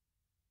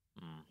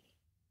 Hmm.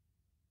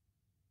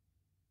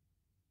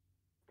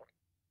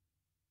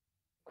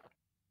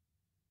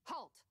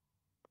 Halt!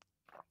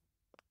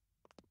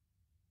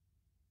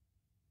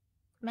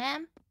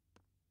 Ma'am?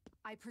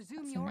 I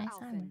presume That's a you're nice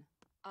Alphen armor.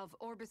 of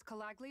Orbis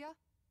Calaglia?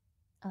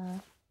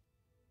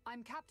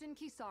 I'm Captain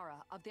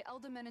Kisara of the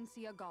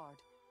Eldermenencia Guard.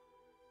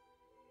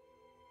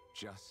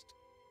 Just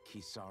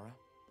Kisara?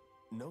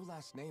 No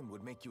last name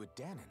would make you a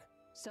Danon.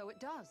 So it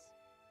does.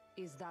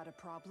 Is that a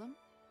problem?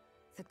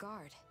 The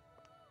guard.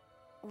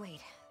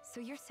 Wait, so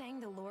you're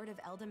saying the Lord of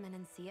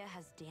Eldermenencia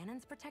has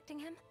Danons protecting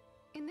him?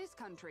 In this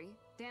country,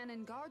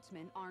 Danon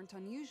guardsmen aren't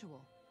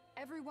unusual.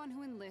 Everyone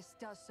who enlists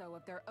does so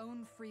of their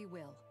own free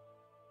will.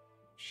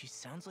 She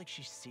sounds like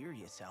she's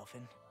serious,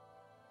 Alphen.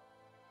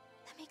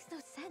 That makes no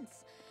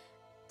sense.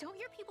 Don't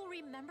your people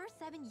remember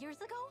 7 years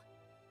ago?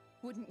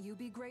 Wouldn't you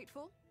be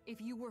grateful if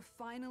you were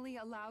finally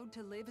allowed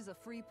to live as a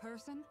free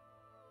person?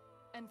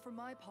 And for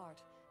my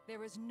part,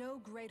 there is no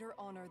greater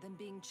honor than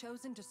being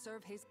chosen to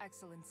serve His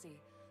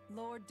Excellency,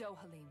 Lord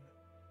Dohalim.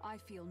 I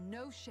feel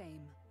no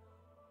shame.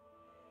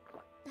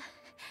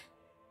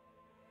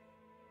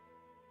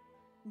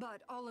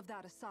 But all of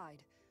that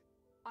aside,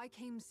 I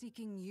came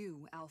seeking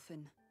you,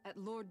 Alphen, at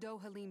Lord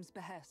Dohalim's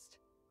behest.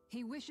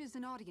 He wishes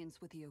an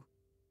audience with you.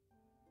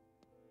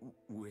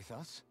 With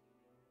us?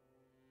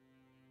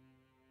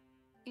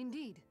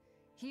 Indeed.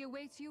 He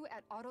awaits you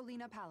at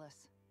Autolina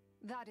Palace.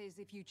 That is,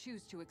 if you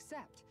choose to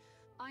accept.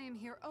 I am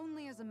here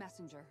only as a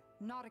messenger,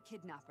 not a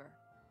kidnapper.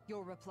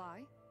 Your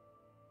reply?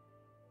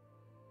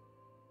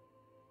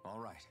 All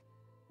right.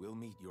 We'll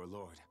meet your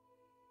lord.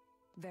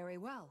 Very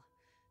well.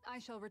 I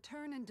shall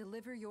return and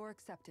deliver your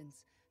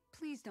acceptance.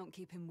 Please don't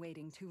keep him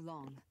waiting too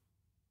long.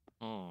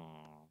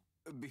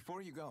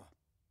 Before you go,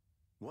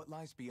 what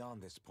lies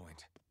beyond this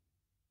point?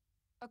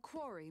 A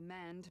quarry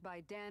manned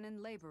by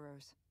Danon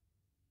laborers.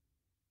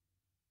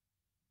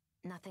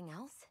 Nothing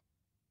else?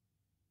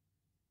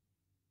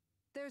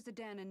 There's a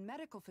Danon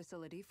medical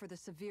facility for the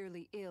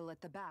severely ill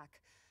at the back.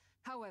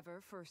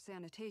 However, for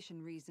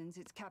sanitation reasons,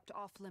 it's kept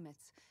off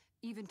limits,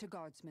 even to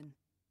guardsmen.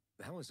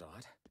 That was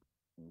odd.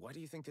 Why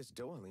do you think this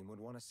Dohalim would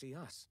want to see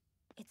us?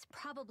 It's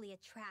probably a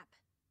trap.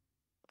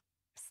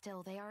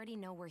 Still, they already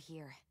know we're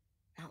here.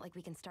 Not like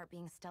we can start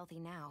being stealthy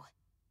now.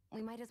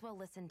 We might as well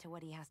listen to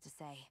what he has to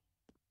say.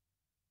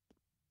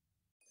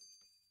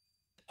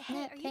 Hey,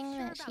 That are you thing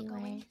sure that she about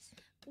going? wears.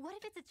 What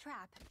if it's a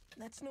trap?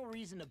 That's no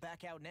reason to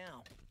back out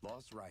now.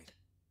 Law's right.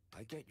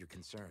 I get your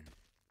concern,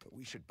 but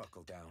we should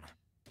buckle down.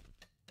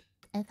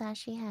 I thought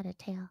she had a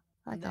tail,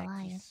 like that a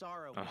lion.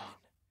 Kisara Ugh. woman.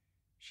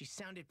 She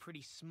sounded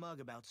pretty smug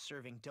about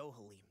serving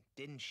Dohalim,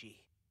 didn't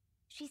she?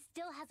 She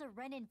still has a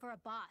run-in for a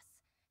boss.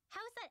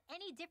 How is that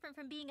any different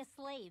from being a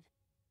slave?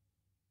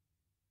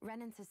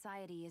 Renan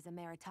society is a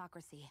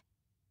meritocracy.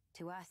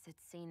 To us,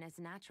 it's seen as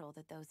natural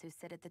that those who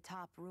sit at the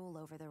top rule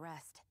over the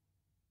rest.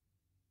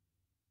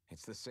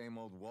 It's the same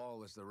old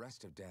wall as the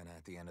rest of Dana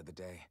at the end of the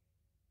day,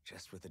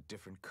 just with a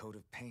different coat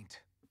of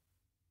paint.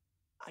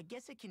 I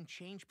guess it can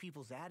change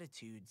people's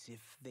attitudes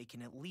if they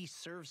can at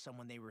least serve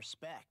someone they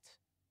respect.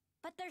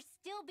 But they're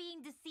still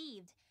being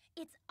deceived.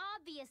 It's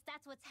obvious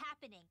that's what's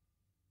happening.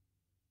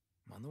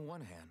 On the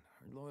one hand,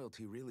 her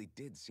loyalty really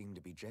did seem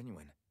to be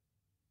genuine.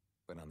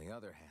 But on the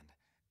other hand,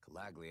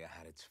 Calaglia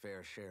had its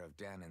fair share of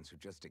Danons who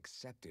just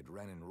accepted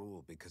Renan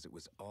rule because it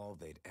was all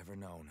they'd ever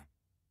known.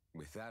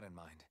 With that in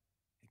mind,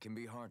 it can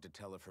be hard to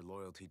tell if her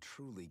loyalty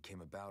truly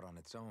came about on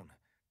its own,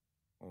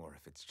 or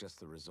if it's just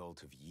the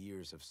result of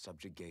years of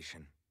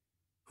subjugation.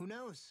 Who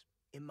knows?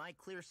 It might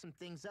clear some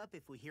things up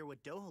if we hear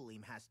what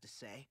Dohalim has to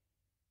say.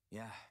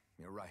 Yeah,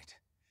 you're right.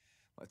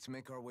 Let's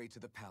make our way to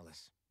the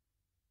palace.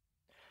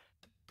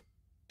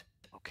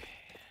 Okay.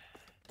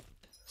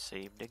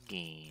 Saved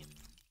again.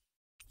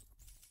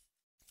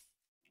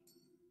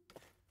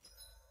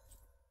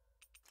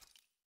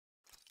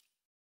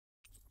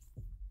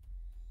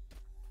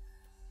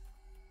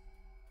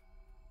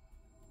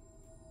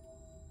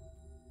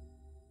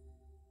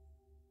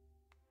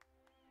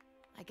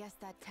 I guess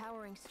that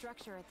towering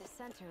structure at the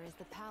center is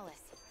the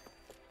palace.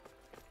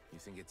 You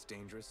think it's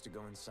dangerous to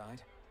go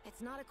inside?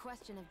 It's not a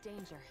question of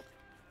danger.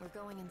 We're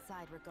going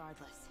inside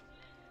regardless.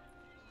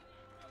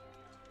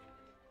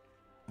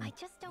 I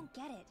just don't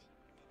get it.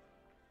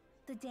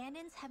 The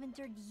Danons have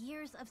endured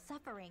years of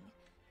suffering.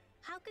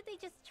 How could they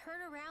just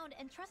turn around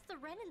and trust the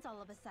Renans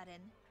all of a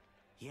sudden?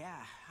 Yeah,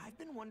 I've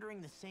been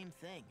wondering the same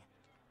thing.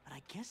 But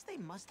I guess they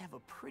must have a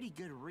pretty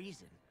good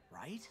reason,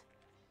 right?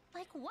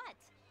 Like what?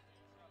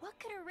 What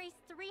could erase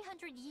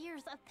 300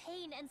 years of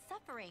pain and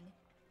suffering?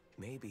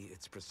 Maybe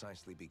it's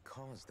precisely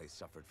because they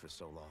suffered for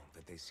so long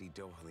that they see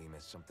Dohalim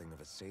as something of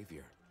a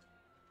savior.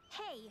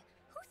 Hey,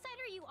 whose side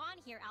are you on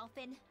here,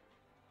 Alphen?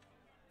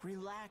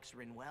 Relax,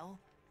 Rinwell.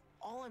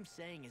 All I'm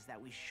saying is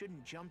that we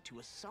shouldn't jump to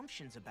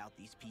assumptions about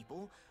these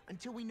people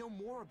until we know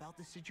more about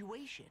the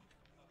situation.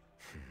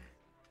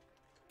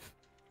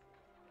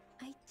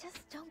 I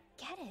just don't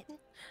get it.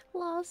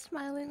 Law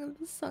smiling in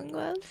the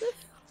sunglasses.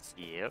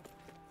 Yep.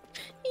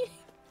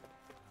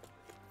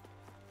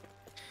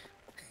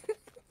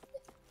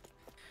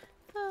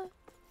 Ah.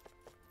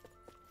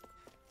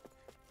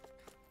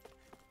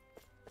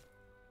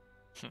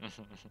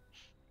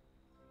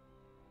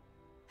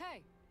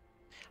 Hey,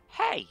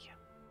 Hey.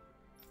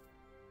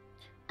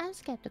 I'm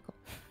skeptical.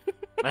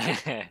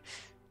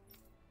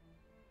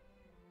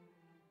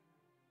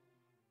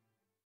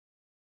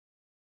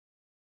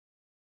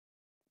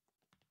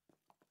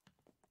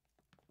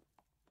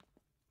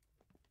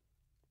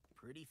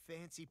 Pretty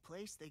fancy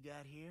place they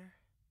got here.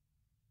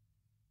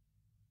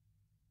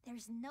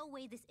 There's no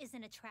way this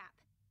isn't a trap.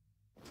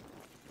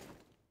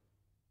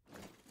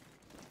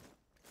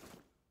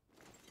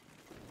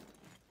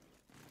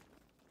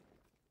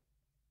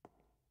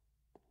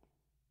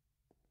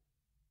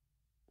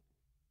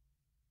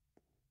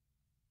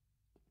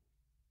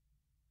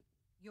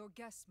 your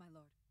guests, my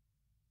lord.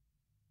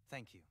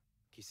 Thank you,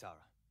 Kisara.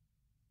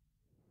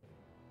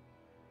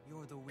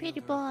 You're the Pretty wielder of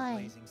the boy.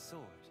 blazing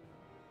sword,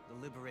 the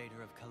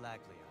liberator of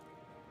Calaglia.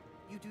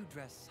 You do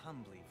dress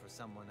humbly for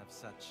someone of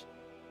such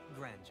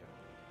grandeur.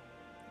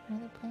 Are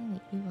they playing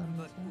the evil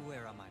But music?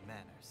 where are my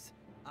manners?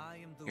 I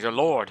am the He's a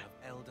ruler lord.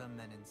 of Elda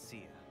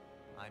Menencia.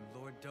 I'm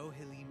Lord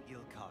Dohalim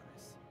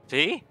Ilkaris.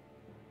 See?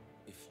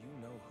 If you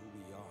know who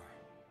we are,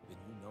 then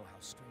you know how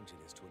strange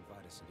it is to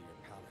invite us into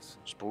your palace.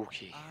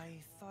 Spooky.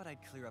 I thought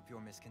I'd clear up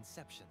your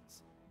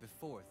misconceptions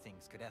before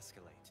things could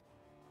escalate.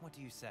 What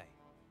do you say?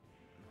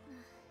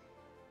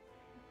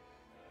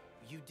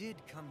 You did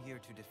come here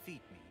to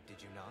defeat me,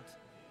 did you not?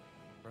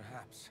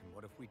 Perhaps, and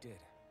what if we did?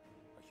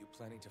 Are you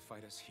planning to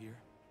fight us here?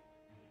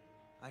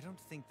 I don't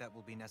think that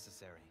will be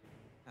necessary.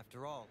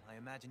 After all, I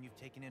imagine you've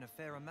taken in a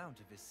fair amount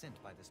of his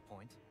scent by this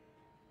point.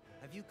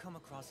 Have you come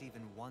across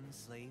even one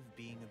slave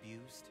being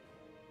abused?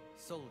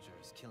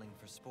 Soldiers killing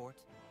for sport?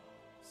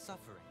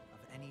 Suffering of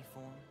any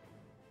form?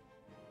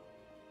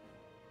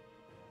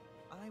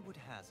 I would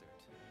hazard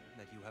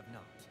that you have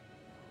not.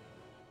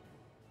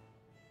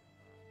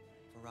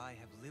 For I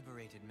have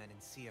liberated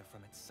Menencia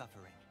from its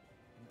suffering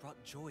and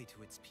brought joy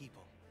to its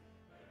people.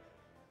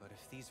 But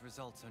if these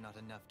results are not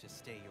enough to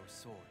stay your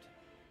sword,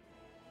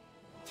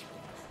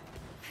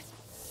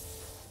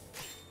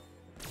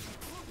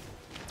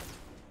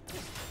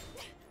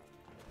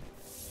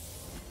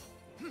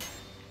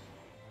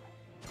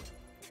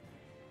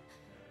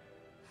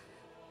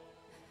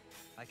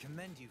 I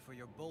commend you for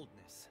your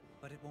boldness,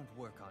 but it won't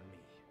work on me.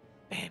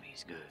 Damn,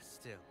 he's good.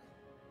 Still,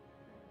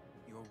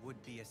 your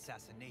would-be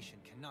assassination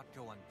cannot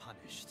go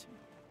unpunished.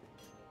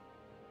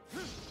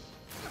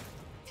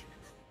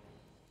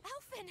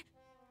 Alphen!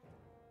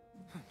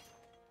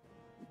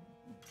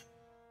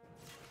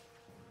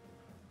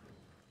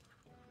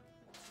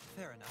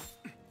 Fair enough.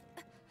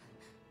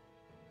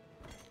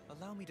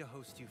 Allow me to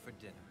host you for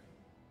dinner.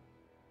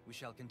 We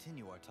shall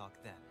continue our talk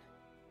then.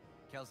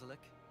 Kelzelik,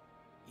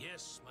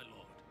 Yes, my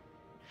lord.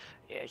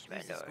 Yes, my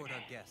please lord. escort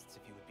our guests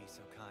if you would be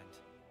so kind.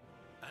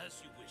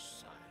 As you wish,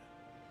 sire.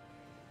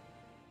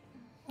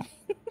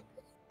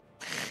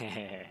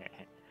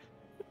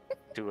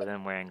 Two of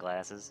them wearing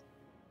glasses.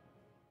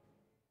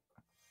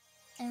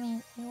 I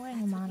mean, you're wearing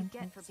That's a what you monocle,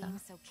 get for being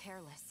so. so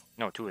careless.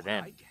 No, two of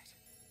them. I get.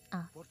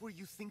 Ah. What were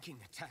you thinking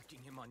attacking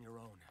him on your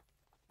own?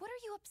 What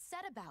are you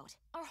upset about?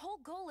 Our whole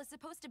goal is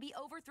supposed to be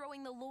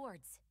overthrowing the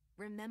lords.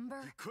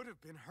 Remember? He could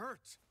have been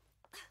hurt.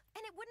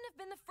 And it wouldn't have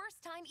been the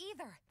first time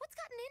either. What's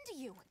gotten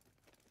into you?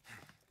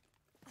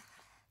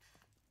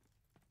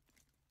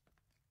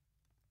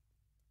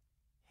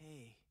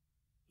 Hey,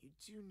 you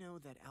do know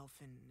that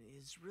Alphen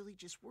is really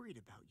just worried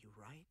about you,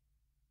 right?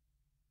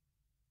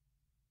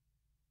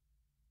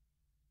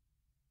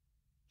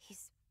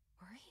 He's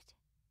worried?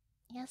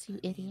 Yes, you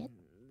idiot.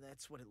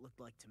 That's what it looked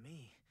like to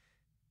me.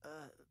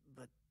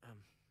 But,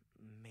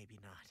 maybe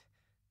not.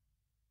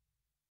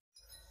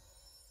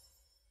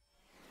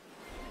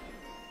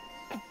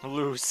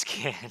 Loose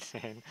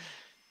cannon.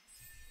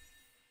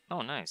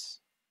 Oh, nice.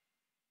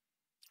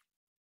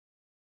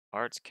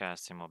 Arts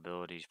casting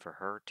mobility for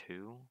her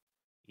too.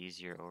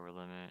 Easier over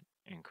limit.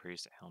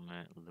 Increased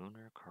ailment.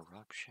 Lunar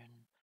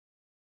corruption.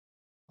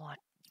 What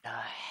the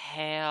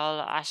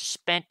hell? I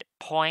spent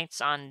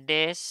points on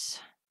this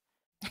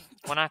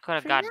when I could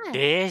have For got that.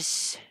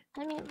 this.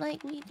 I mean,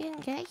 like, we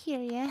didn't get here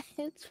yet.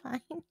 It's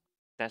fine.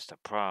 That's the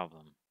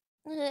problem.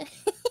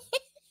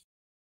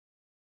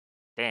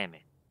 Damn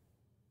it.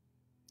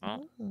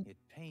 Well, Ooh. It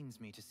pains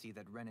me to see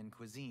that Renan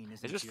cuisine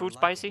isn't is this to your food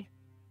spicy? liking.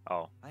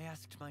 Oh, I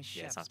asked my it's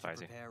chefs not to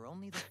spicy. prepare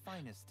only the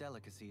finest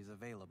delicacies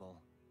available.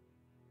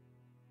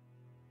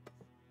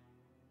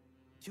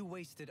 Two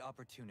wasted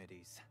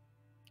opportunities.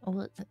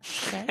 What?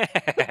 Sorry?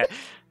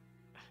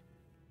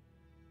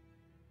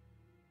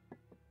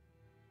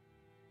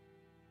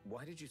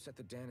 Why did you set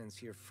the Danans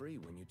here free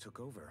when you took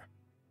over?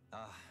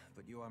 Ah,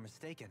 but you are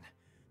mistaken.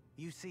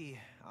 You see,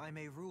 I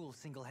may rule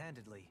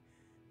single-handedly,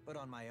 but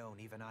on my own,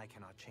 even I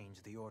cannot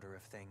change the order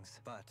of things.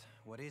 But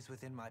what is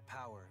within my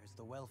power is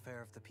the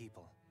welfare of the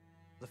people,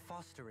 the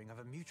fostering of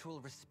a mutual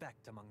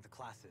respect among the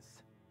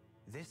classes.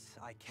 This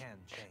I can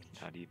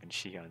change. Not even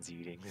Shion's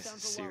eating. This is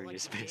Sounds a lot like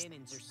serious the business.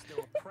 Danons are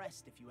still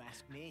oppressed, if you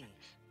ask me.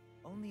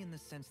 Only in the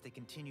sense they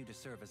continue to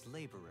serve as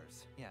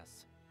laborers,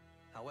 yes.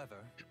 However,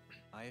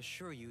 I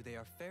assure you they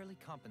are fairly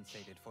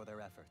compensated for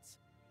their efforts.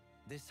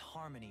 This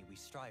harmony we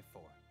strive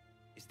for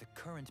is the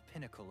current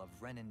pinnacle of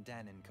Ren and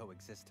Danon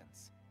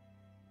coexistence.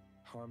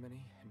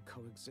 Harmony and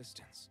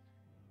coexistence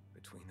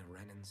between the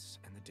Renans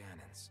and the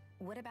Danons.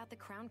 What about the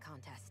crown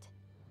contest?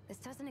 This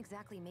doesn't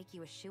exactly make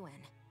you a shoo-in.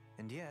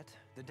 And yet,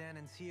 the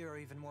Danons here are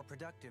even more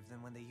productive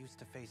than when they used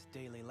to face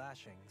daily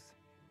lashings.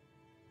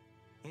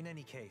 In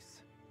any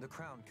case, the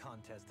crown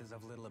contest is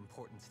of little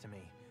importance to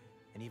me,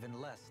 and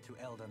even less to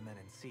Elda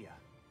Menencia.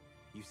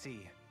 You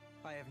see,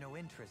 I have no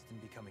interest in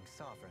becoming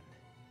sovereign.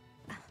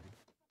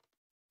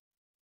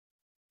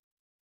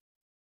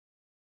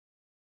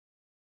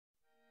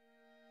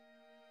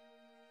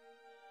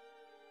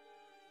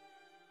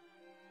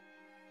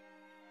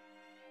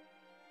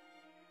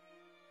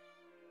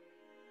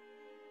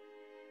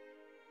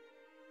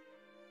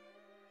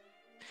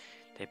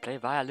 They play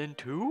violin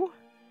too?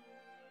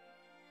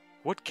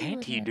 What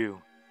can't he do?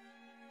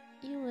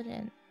 You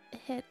wouldn't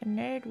hit a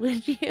nerd,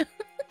 would you?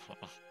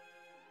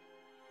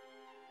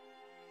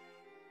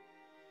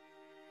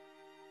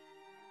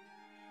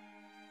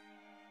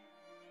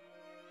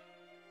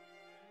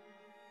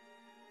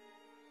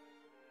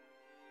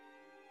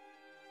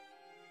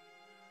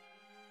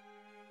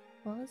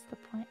 What was the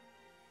point?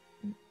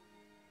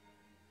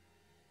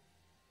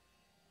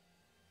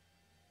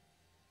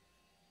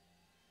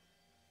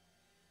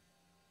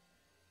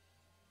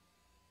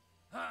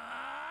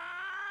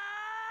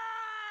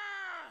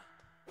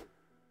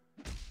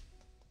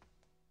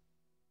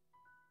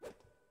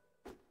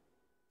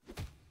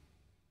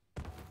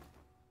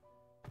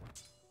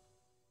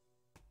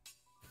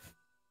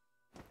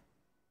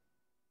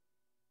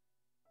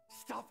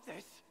 Stop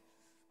this!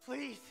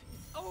 Please!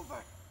 It's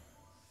over!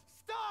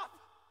 Stop!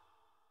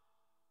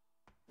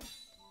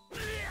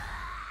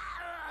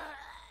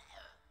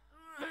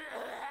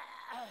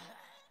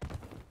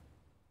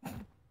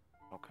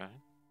 Okay.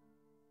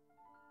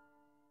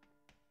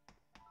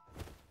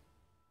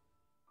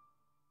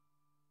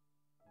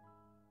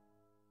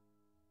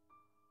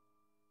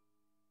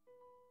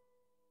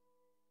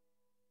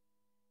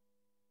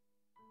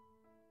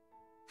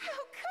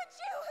 How could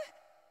you?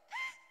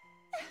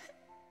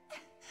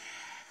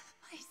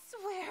 I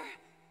swear,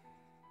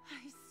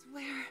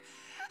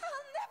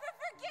 I'll never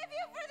forgive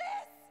you for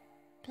this!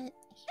 But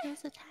he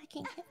was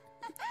attacking him.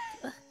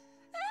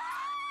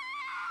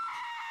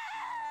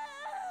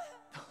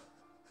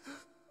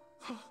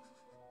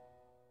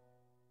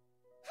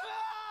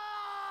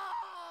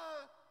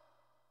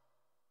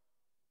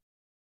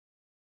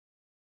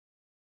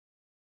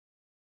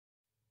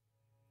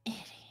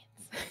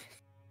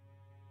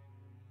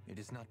 It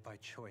is not by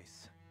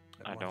choice.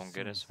 that I one don't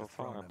get it assumes so the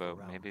throne far, of the but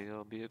realm. maybe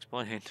it'll be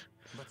explained.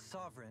 But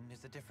sovereign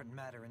is a different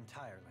matter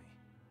entirely.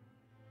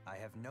 I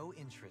have no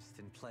interest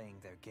in playing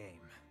their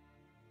game.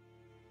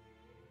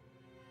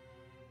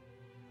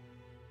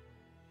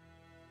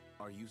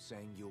 Are you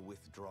saying you'll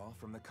withdraw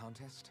from the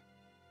contest?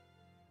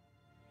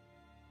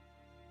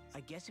 I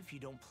guess if you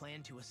don't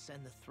plan to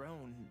ascend the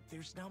throne,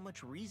 there's not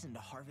much reason to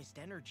harvest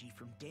energy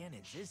from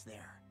Danons, is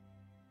there?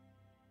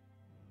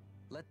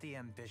 Let the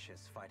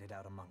ambitious fight it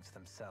out amongst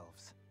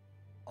themselves.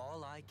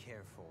 All I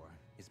care for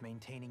is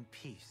maintaining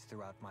peace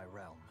throughout my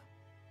realm.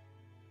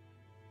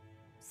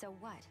 So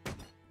what?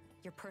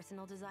 Your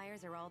personal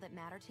desires are all that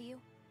matter to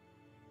you?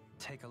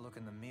 Take a look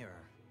in the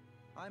mirror.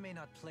 I may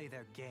not play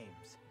their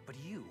games, but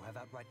you have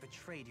outright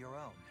betrayed your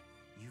own.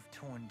 You've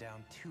torn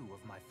down 2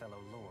 of my fellow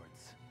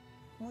lords.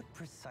 What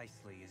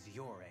precisely is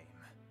your aim?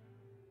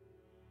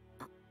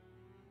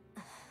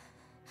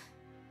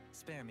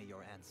 Spare me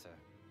your answer.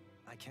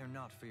 I care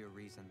not for your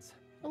reasons.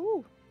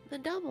 Ooh, the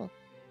double.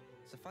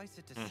 Suffice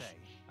it to say,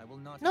 I will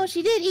not... No,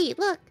 she did eat,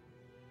 look!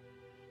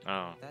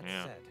 Oh, That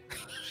yeah. said,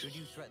 should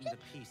you threaten the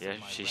peace Yeah, of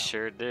my she realm,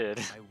 sure did.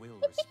 I will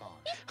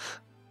respond.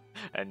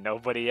 And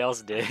nobody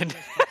else did. Suggest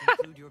you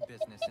conclude your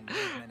business and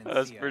leave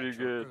That's Menencia pretty at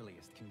your good.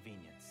 earliest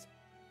convenience.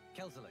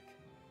 Kelzelik.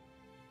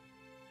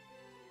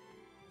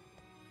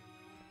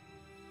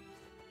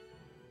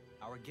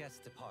 Our guests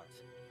depart.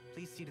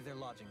 Please see to their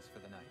lodgings for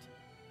the night.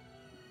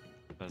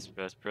 That's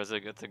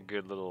a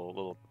good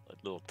little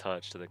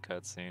touch to the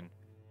cutscene.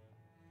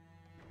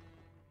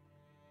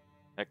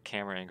 That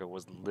camera angle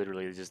was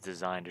literally just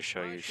designed to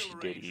show you she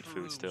did eat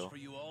food still. For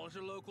you all at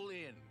a local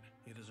inn.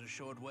 It is a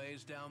short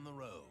ways down the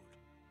road.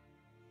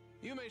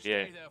 You may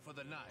Yeah. stay there for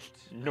the night.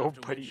 after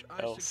Nobody which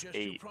I else suggest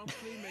you ate.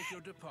 promptly make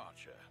your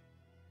departure.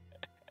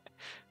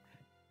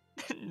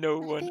 No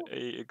one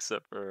ate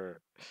except for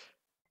her.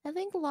 I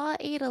think Law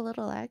ate a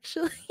little,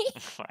 actually.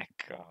 Oh my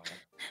god.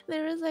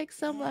 There was like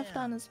some left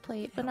on his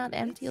plate, but not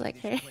empty like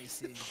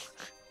hers.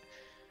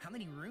 How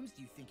many rooms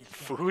do you think it's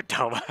Food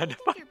dumb. I think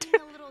you're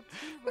being a little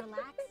too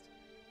relaxed.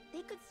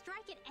 They could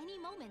strike at any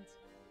moment.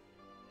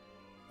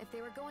 If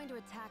they were going to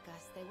attack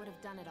us, they would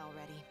have done it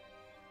already.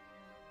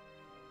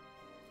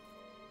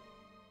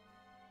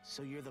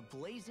 So you're the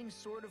blazing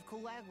sword of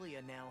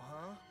Calaglia now,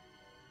 huh?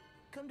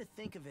 Come to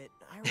think of it,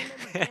 I remember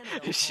Daniel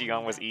told me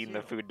Shion was that eating the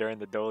too. food during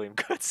the Dohalim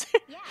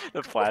cutscene. Yeah.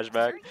 The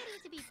flashback. You're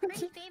getting to be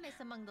pretty famous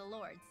among the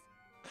lords.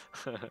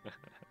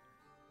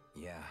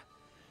 Yeah,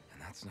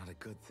 and that's not a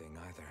good thing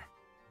either.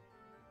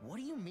 What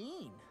do you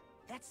mean?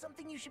 That's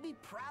something you should be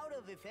proud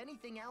of, if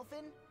anything,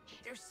 Alphen.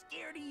 They're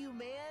scared of you,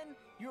 man.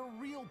 You're a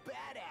real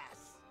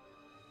badass.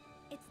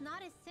 It's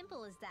not as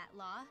simple as that,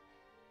 Law.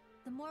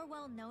 The more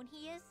well-known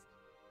he is,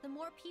 the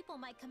more people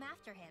might come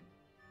after him.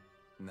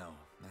 No,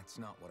 that's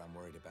not what I'm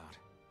worried about.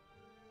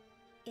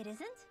 It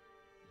isn't?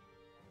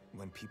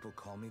 When people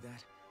call me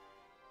that,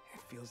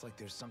 it feels like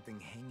there's something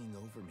hanging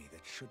over me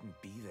that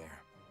shouldn't be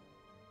there.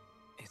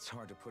 It's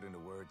hard to put into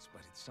words,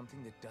 but it's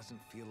something that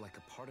doesn't feel like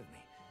a part of me.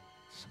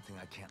 Something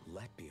I can't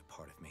let be a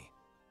part of me.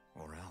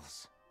 Or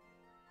else.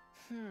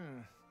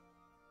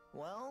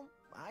 Well,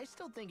 I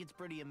still think it's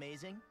pretty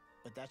amazing,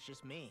 but that's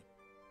just me.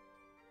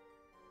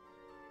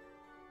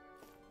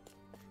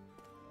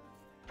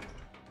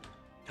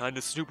 Time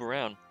to snoop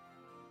around.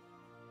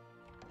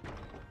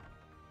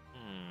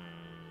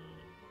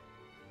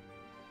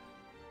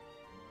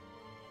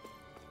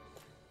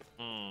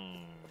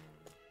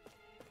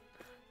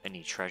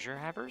 Any treasure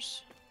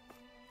havers?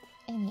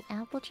 Any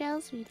apple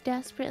gels? We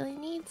desperately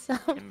need some.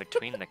 In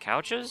between the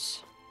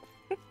couches?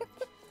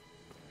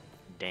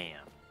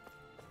 Damn.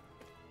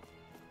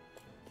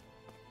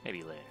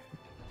 Maybe later.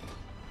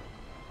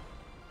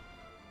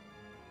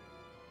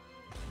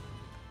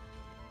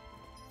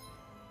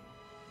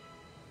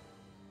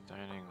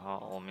 Dining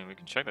hall. I mean, we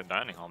can check the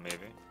dining hall,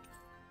 maybe.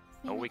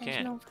 Oh, we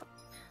can.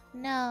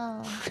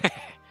 No.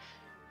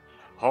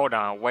 Hold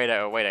on. Wait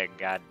a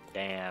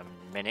goddamn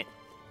minute.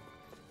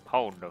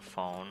 Hold the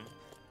phone.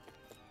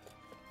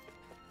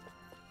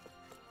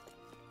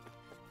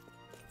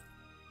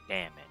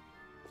 Damn it.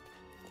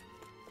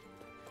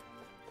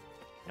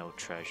 No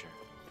treasure.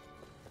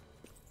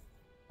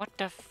 What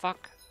the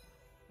fuck?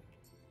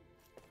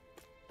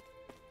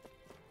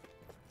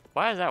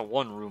 Why is that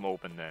one room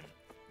open then?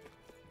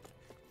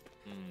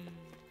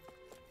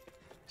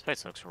 This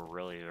place looks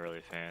really,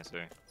 really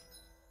fancy.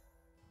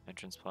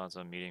 Entrance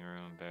plaza, meeting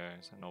room,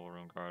 barracks, noble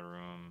room, guard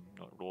room.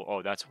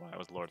 Oh, that's why it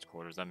was Lord's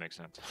quarters. That makes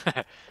sense.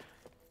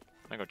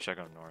 I go check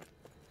up north.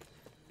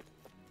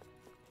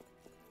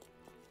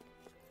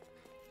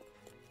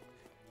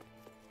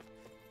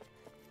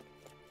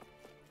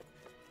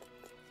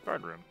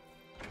 Guard room.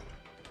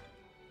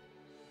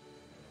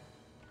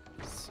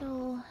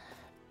 So,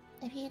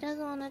 if he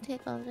doesn't want to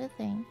take over the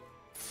thing,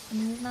 and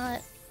he's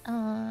not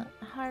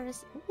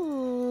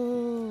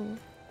ooh.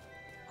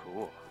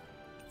 Cool.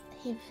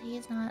 If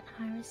he's not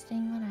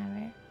harvesting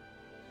whatever.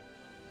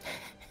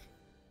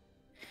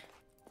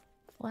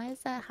 Why is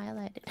that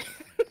highlighted?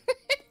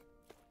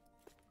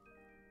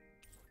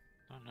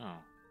 I don't know.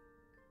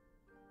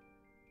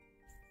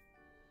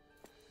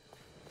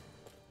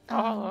 Oh,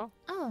 hello.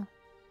 Oh.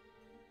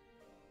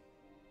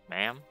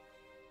 Ma'am?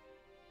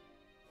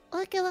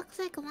 Look, it looks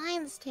like a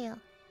lion's tail.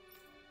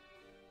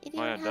 It even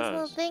Oh, yeah, it has a little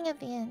does. thing at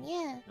the end,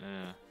 yeah.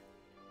 Yeah.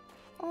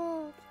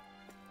 Oh,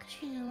 'cause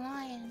she's a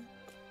lion.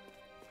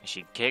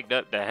 She kicked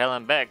up the hell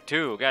and back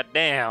too.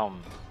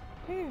 Goddamn.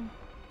 Hmm.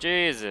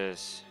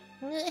 Jesus.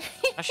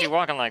 How's she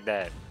walking like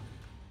that?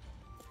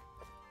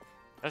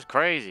 That's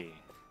crazy.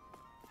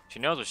 She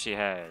knows what she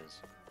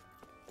has.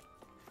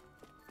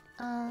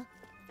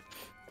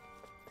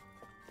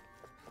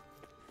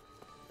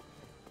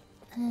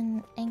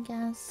 And I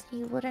guess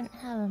he wouldn't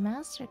have a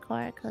master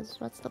core, because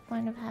what's the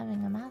point of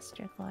having a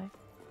master core?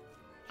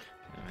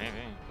 Maybe.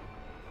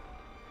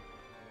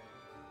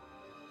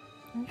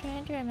 I'm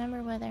trying to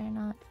remember whether or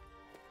not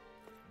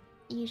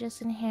you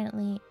just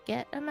inherently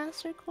get a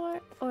master core,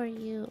 or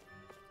you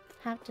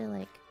have to,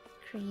 like,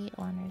 create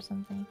one or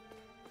something.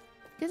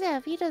 Because, yeah,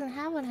 if he doesn't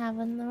have one,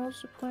 then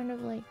what's the point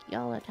of, like,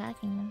 y'all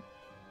attacking him?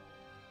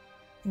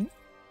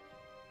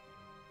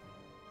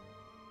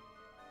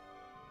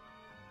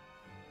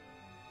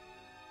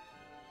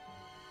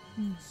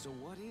 So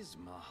what is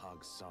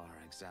Mahag Sar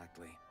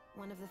exactly?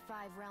 One of the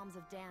 5 realms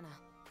of Dana.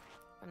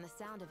 From the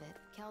sound of it,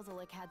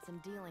 Kelzelik had some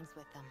dealings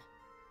with them.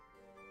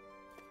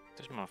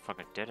 This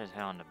motherfucker dead as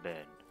hell in the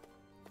bed.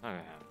 Look at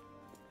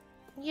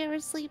him. You ever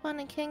sleep on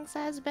a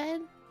king-size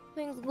bed?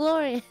 Thing's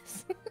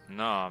glorious.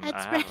 No,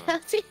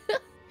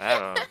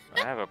 I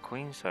have a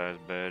queen-size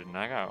bed, and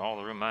I got all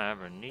the room I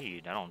ever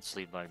need. I don't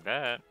sleep like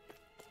that.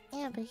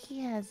 Yeah, but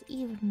he has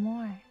even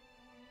more.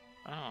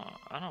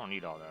 I don't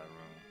need all that room.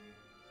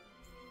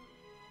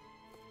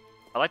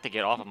 I like to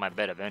get off of my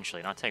bed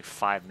eventually, not take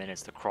 5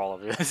 minutes to crawl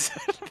over this.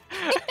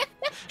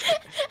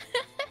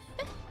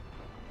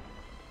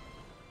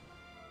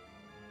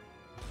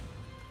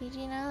 Did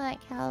you know that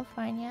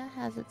California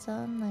has its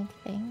own, like,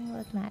 thing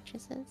with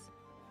mattresses?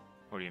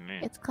 What do you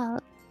mean? It's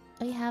called...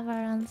 We have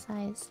our own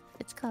size.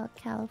 It's called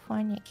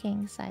California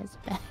king-size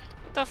bed.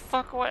 The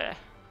fuck? What?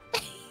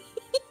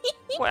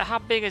 What? How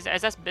big is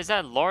that? Is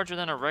that larger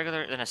than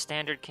a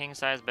standard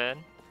king-size bed?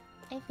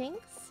 I think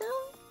so.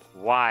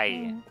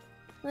 Why?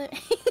 You're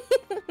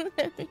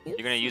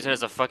gonna use it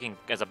as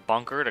a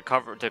bunker to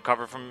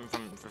cover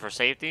for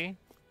safety?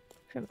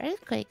 From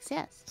earthquakes,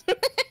 yes.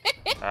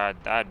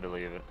 I'd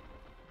believe it.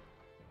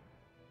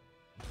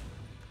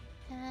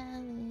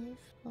 California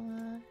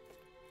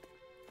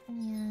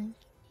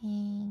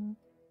King.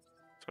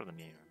 Let's go to the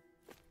meeting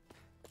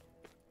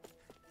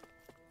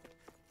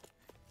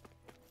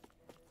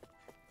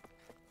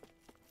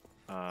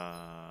room.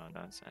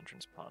 That's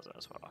entrance plaza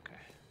as well. Okay.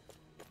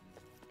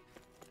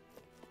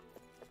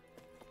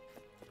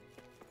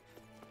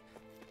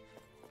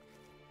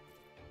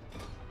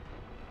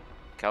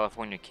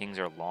 California Kings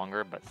are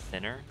longer but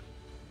thinner.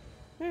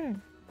 Hmm.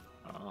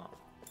 Oh.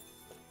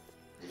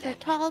 For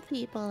tall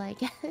people, I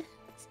guess.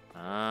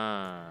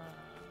 Ah.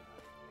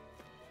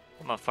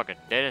 Motherfucker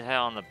dead as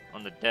hell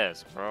on the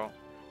desk, bro.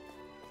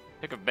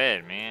 Pick a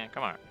bed, man.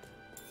 Come on.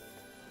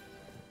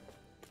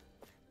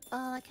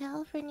 A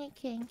California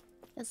King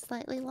is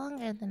slightly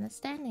longer than a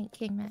standing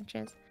king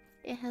mattress.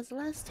 It has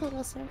less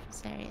total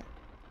surface area.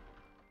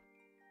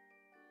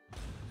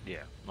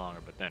 Yeah,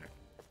 longer but thinner.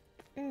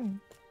 Hmm.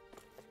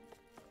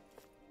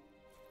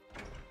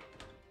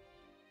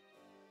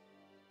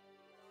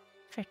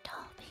 For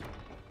tall people.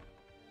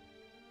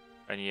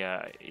 And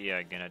yeah,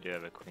 again, I do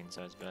have a queen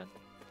size bed.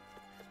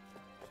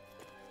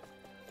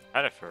 I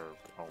had it for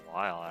a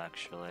while,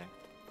 actually.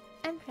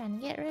 I'm trying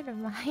to get rid of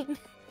mine.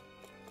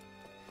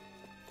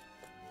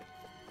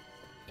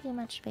 Too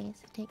much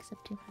space. It takes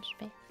up too much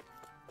space.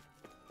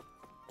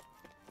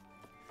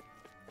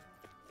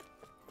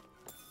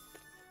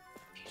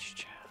 Beach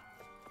chair.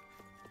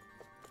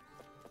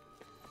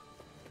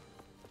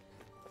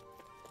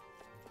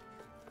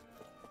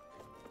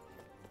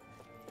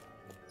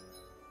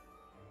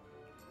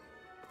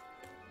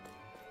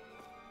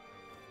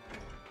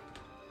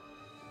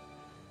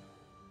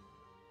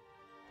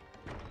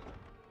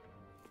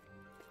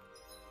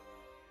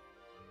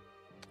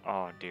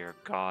 Oh dear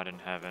God in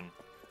heaven.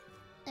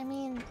 I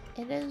mean,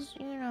 it is,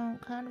 you know,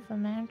 kind of a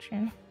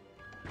mansion.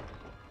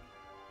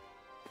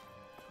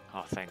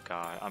 Oh, thank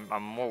God.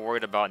 I'm more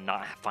worried about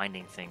not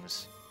finding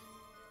things.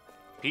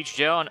 Peach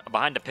gel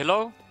behind the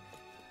pillow?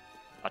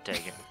 I'll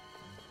take it.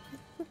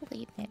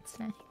 Late night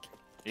snack.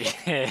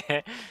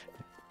 Yeah.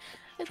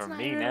 It's For not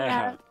me even now.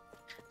 wrapped.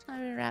 It's not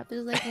even wrapped.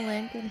 There's like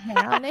lint and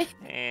hair on it.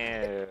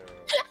 Ew.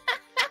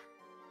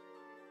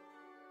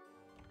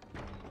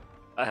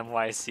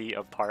 NYC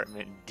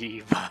apartment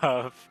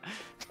debuff.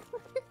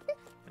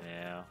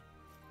 Yeah.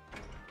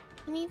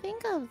 When you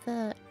think of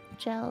the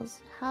gels,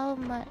 how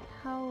much,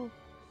 how...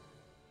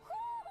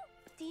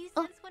 Do you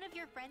sense one of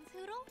your friends,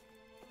 Hoodle?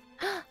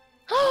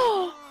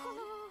 Oh!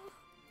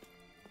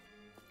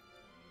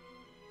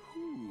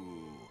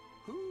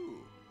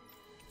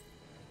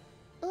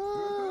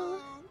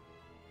 Oh!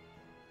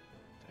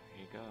 There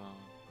you go.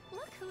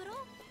 Look,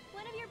 Hoodle,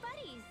 one of your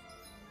buddies.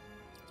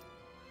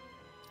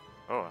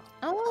 Oh.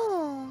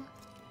 Oh!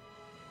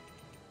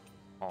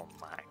 Oh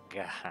my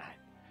God.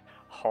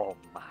 Oh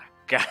my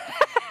God.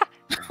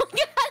 Oh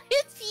God,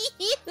 it's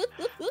huge!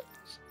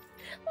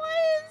 Why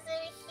is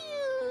it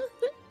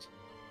huge?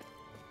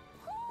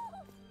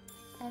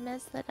 I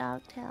missed the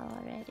dog tail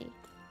already.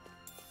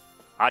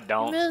 I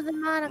don't. Remove the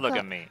monocle. Look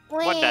at me.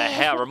 What the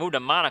hell? Remove the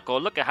monocle.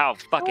 Look at how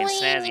fucking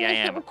snazzy I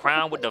am.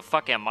 Crown with the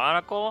fucking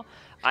monocle.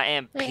 I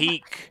am Wait,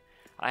 peak.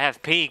 I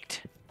have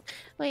peaked.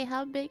 Wait,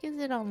 how big is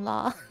it on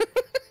Law?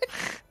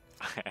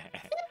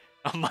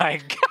 Oh my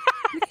God.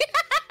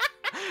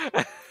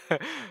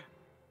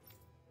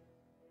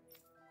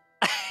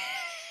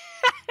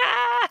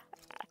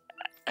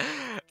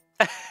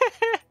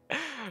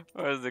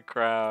 Where's the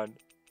crown?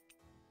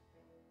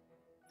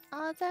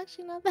 Oh, it's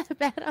actually not that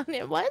bad on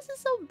it. Why is it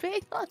so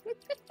big on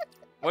it?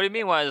 What do you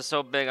mean? Why is it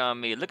so big on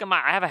me? Look at my.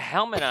 I have a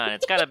helmet on.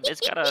 It's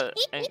gotta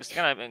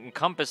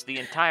encompass the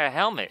entire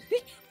helmet.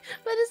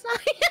 But it's not.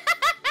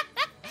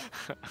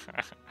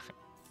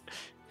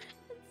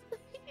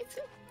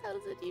 How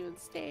is it even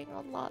staying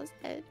on Law's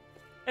head?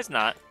 It's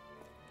not.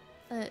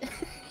 All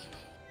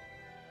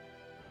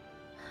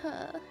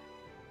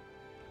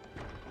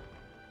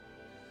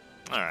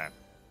right.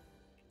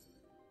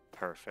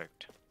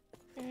 Perfect.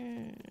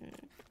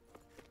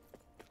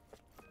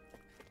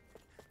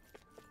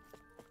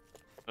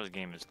 This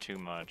game is too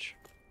much.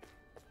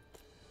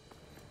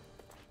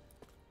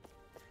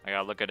 I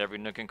gotta look at every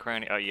nook and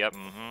cranny. Oh, yep,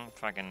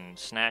 Fucking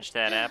snatch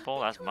that apple.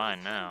 That's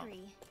mine now.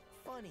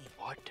 Funny.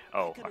 What? Oh,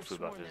 I my could have food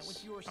buff sworn that is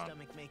was your on.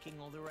 stomach making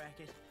all the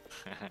racket.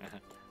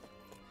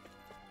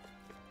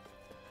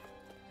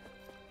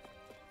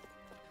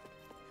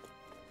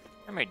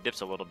 I may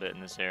dips a little bit in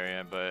this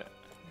area, but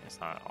it's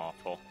not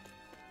awful.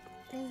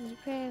 This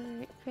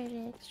is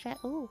pretty extra.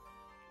 Ooh.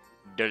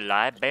 The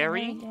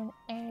library?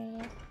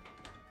 Area.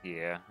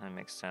 Yeah, that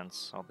makes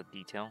sense. All the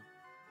detail.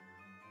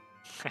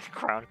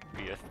 Crown could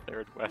be a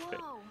third weapon.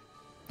 Whoa.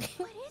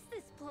 What is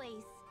this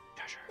place?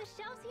 The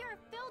shelves here are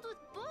filled with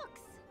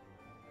books.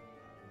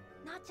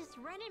 Not just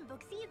Renin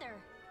books either.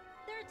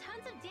 There are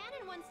tons of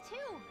Danon ones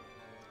too.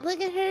 Look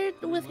at her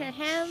with her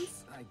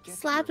hands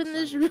slapping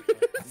the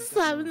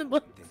slapping the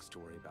book. Things to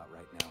worry about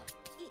right now.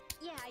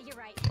 Yeah, you're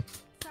right.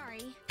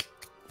 Sorry.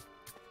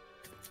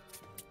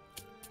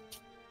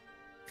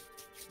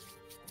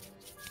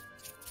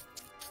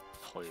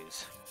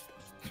 please.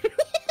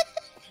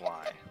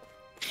 Why?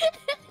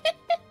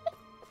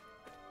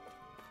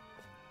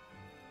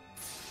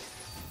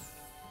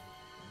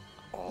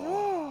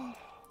 Oh.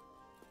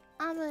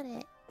 I'm with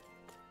it.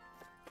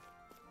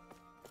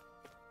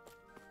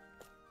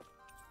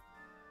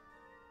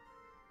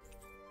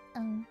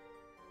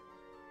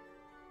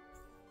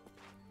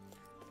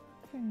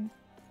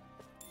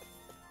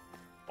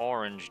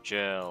 Orange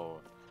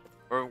gel.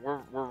 We're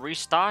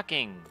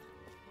restocking.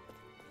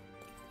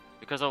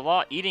 Because of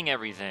Law eating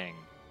everything.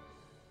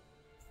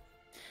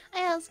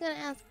 I was gonna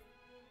ask,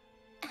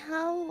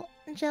 how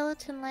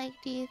gelatin-like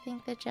do you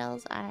think the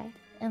gels are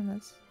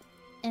in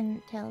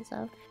Tales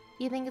of?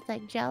 Do you think it's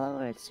like Jello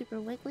or it's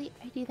super wiggly,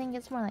 or do you think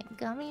it's more like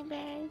gummy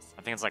bears?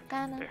 I think it's like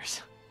gummy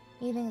bears.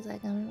 You think it's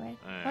like gummy bears?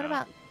 Yeah. What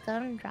about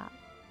gumdrop?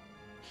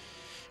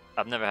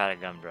 I've never had a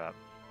gumdrop.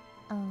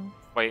 Oh.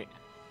 Wait.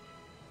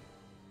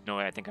 No,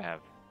 wait, I think I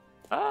have.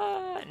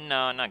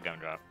 No, not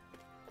gumdrop.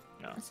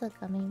 No. It's a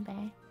gummy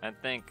bear. I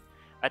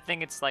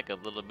think it's like a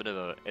little bit of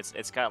a.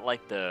 It's got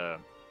like the.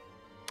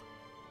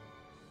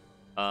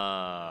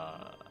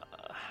 How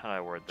do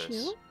I word this?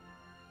 Chew?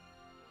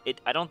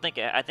 I think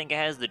it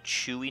has the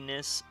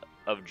chewiness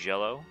of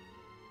Jello,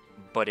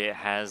 but it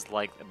has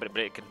like, but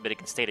it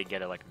can stay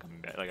together like a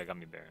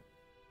gummy bear,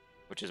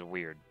 which is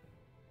weird.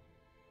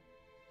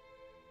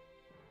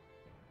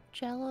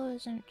 Jello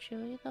isn't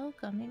chewy though.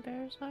 Gummy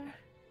bears are.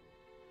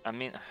 I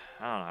mean,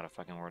 I don't know how to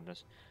fucking word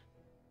this.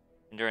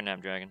 Enjoy a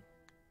nap, dragon.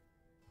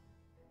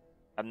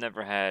 I've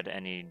never had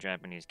any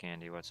Japanese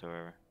candy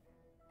whatsoever,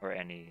 or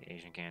any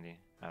Asian candy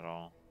at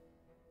all.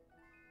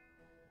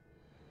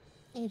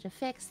 Need to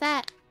fix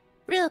that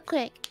real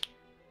quick.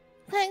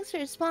 Thanks for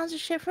your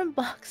sponsorship from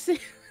Boxing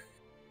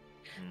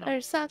No. or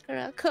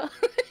Sakurako.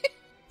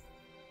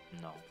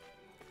 No.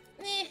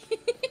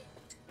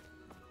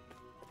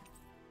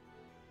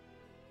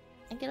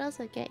 I could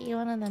also get you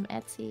one of them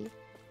Etsy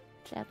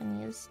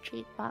Japanese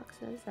treat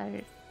boxes that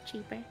are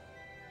cheaper.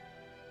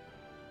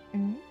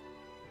 Mm?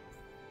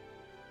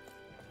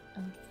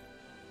 Oh.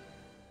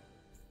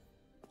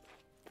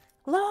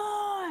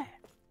 Lord!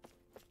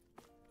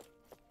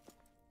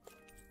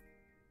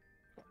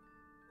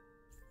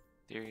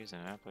 Theories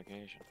and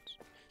applications.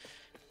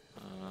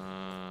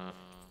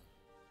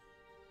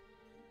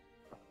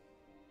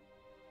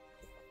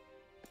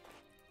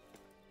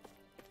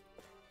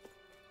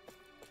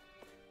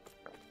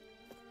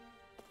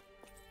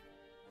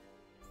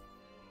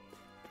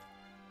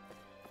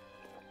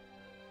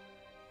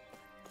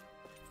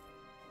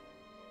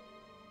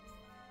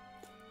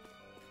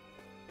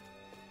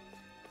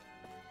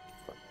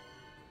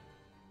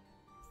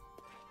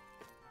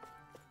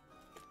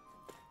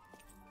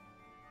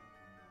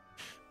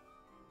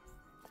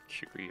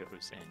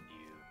 Curios and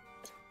you.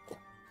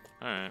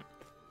 Alright.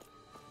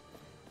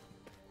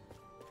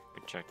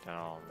 We checked out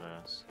all of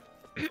this.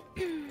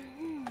 Copy.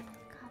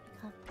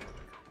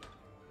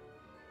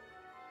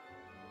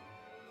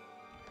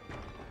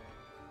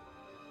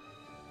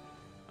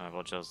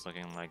 Well, just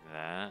looking like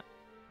that.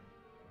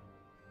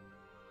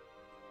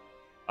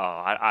 Oh,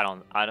 I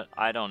don't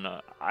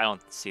know. I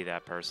don't see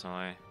that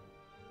personally.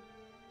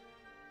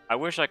 I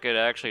wish I could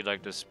actually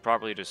like just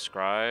properly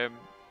describe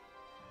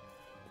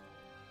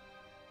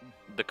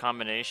the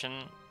combination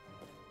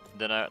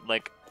that I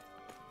like.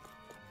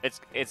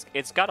 It's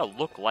gotta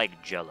look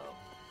like Jello,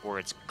 where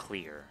it's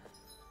clear.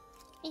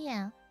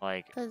 Yeah.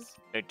 Like 'cause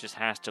it just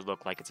has to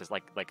look like it's a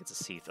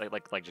see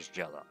like just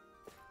Jello.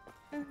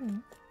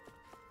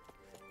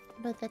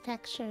 But the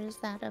texture is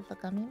that of a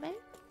gummy bear?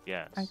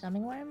 Yes. Or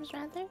gummy worms,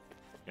 rather?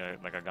 Yeah,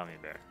 like a gummy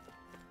bear.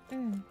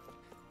 Mm.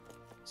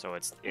 So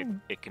it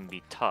can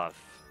be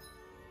tough,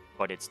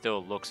 but it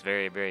still looks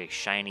very, very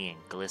shiny and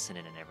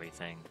glistening and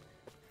everything,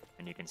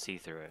 and you can see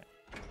through it.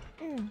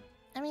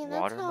 I mean,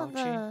 Water that's how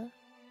mochi? the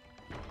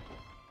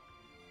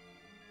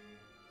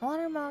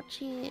water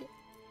mochi,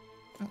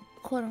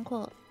 quote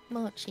unquote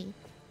mochi,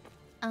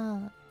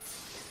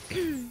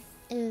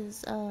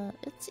 is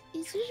it's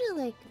usually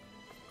like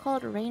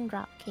called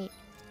raindrop cake,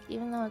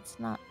 even though it's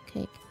not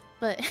cake,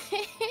 but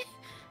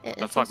The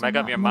it's fuck, also make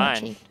up not your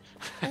mochi.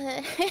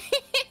 mind.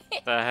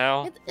 The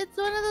hell? It's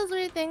one of those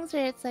weird things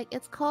where it's like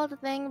it's called a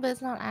thing, but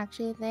it's not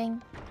actually a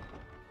thing.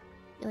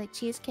 Like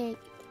cheesecake.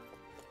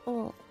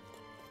 Well,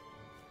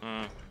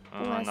 Not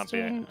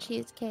Western bad.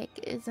 cheesecake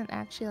isn't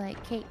actually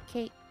like cake,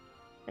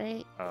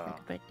 right? Oh.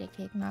 Like birthday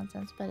cake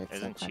nonsense, but it's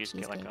Isn't like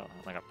cheesecake like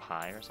a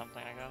pie or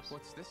something? I guess.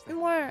 What's this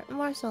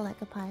more so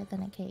like a pie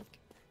than a cake.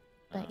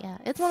 But yeah,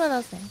 it's one of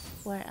those things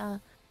where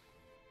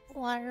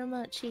water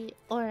mochi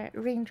or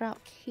raindrop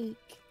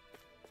cake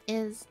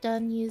is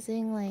done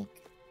using like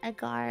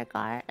agar,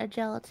 a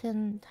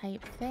gelatin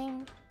type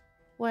thing,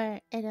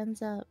 where it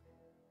ends up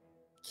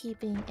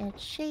keeping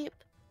its shape.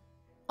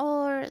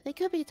 Or they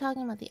could be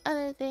talking about the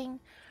other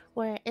thing,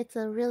 where it's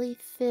a really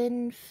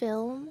thin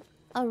film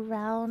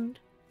around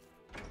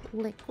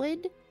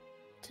liquid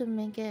to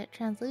make it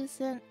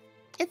translucent.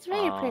 It's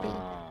very pretty,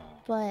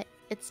 but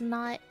it's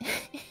not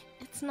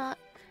it's not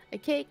a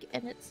cake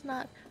and it's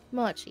not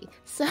mochi.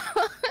 So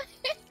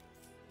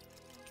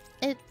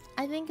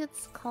I think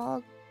it's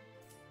called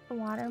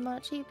water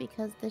mochi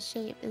because the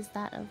shape is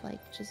that of like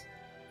just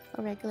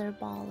a regular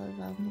ball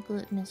of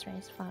glutinous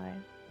rice flour,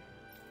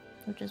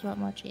 which is what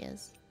mochi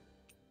is.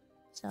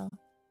 So,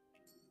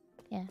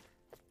 yeah.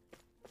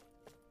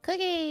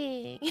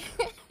 Cooking!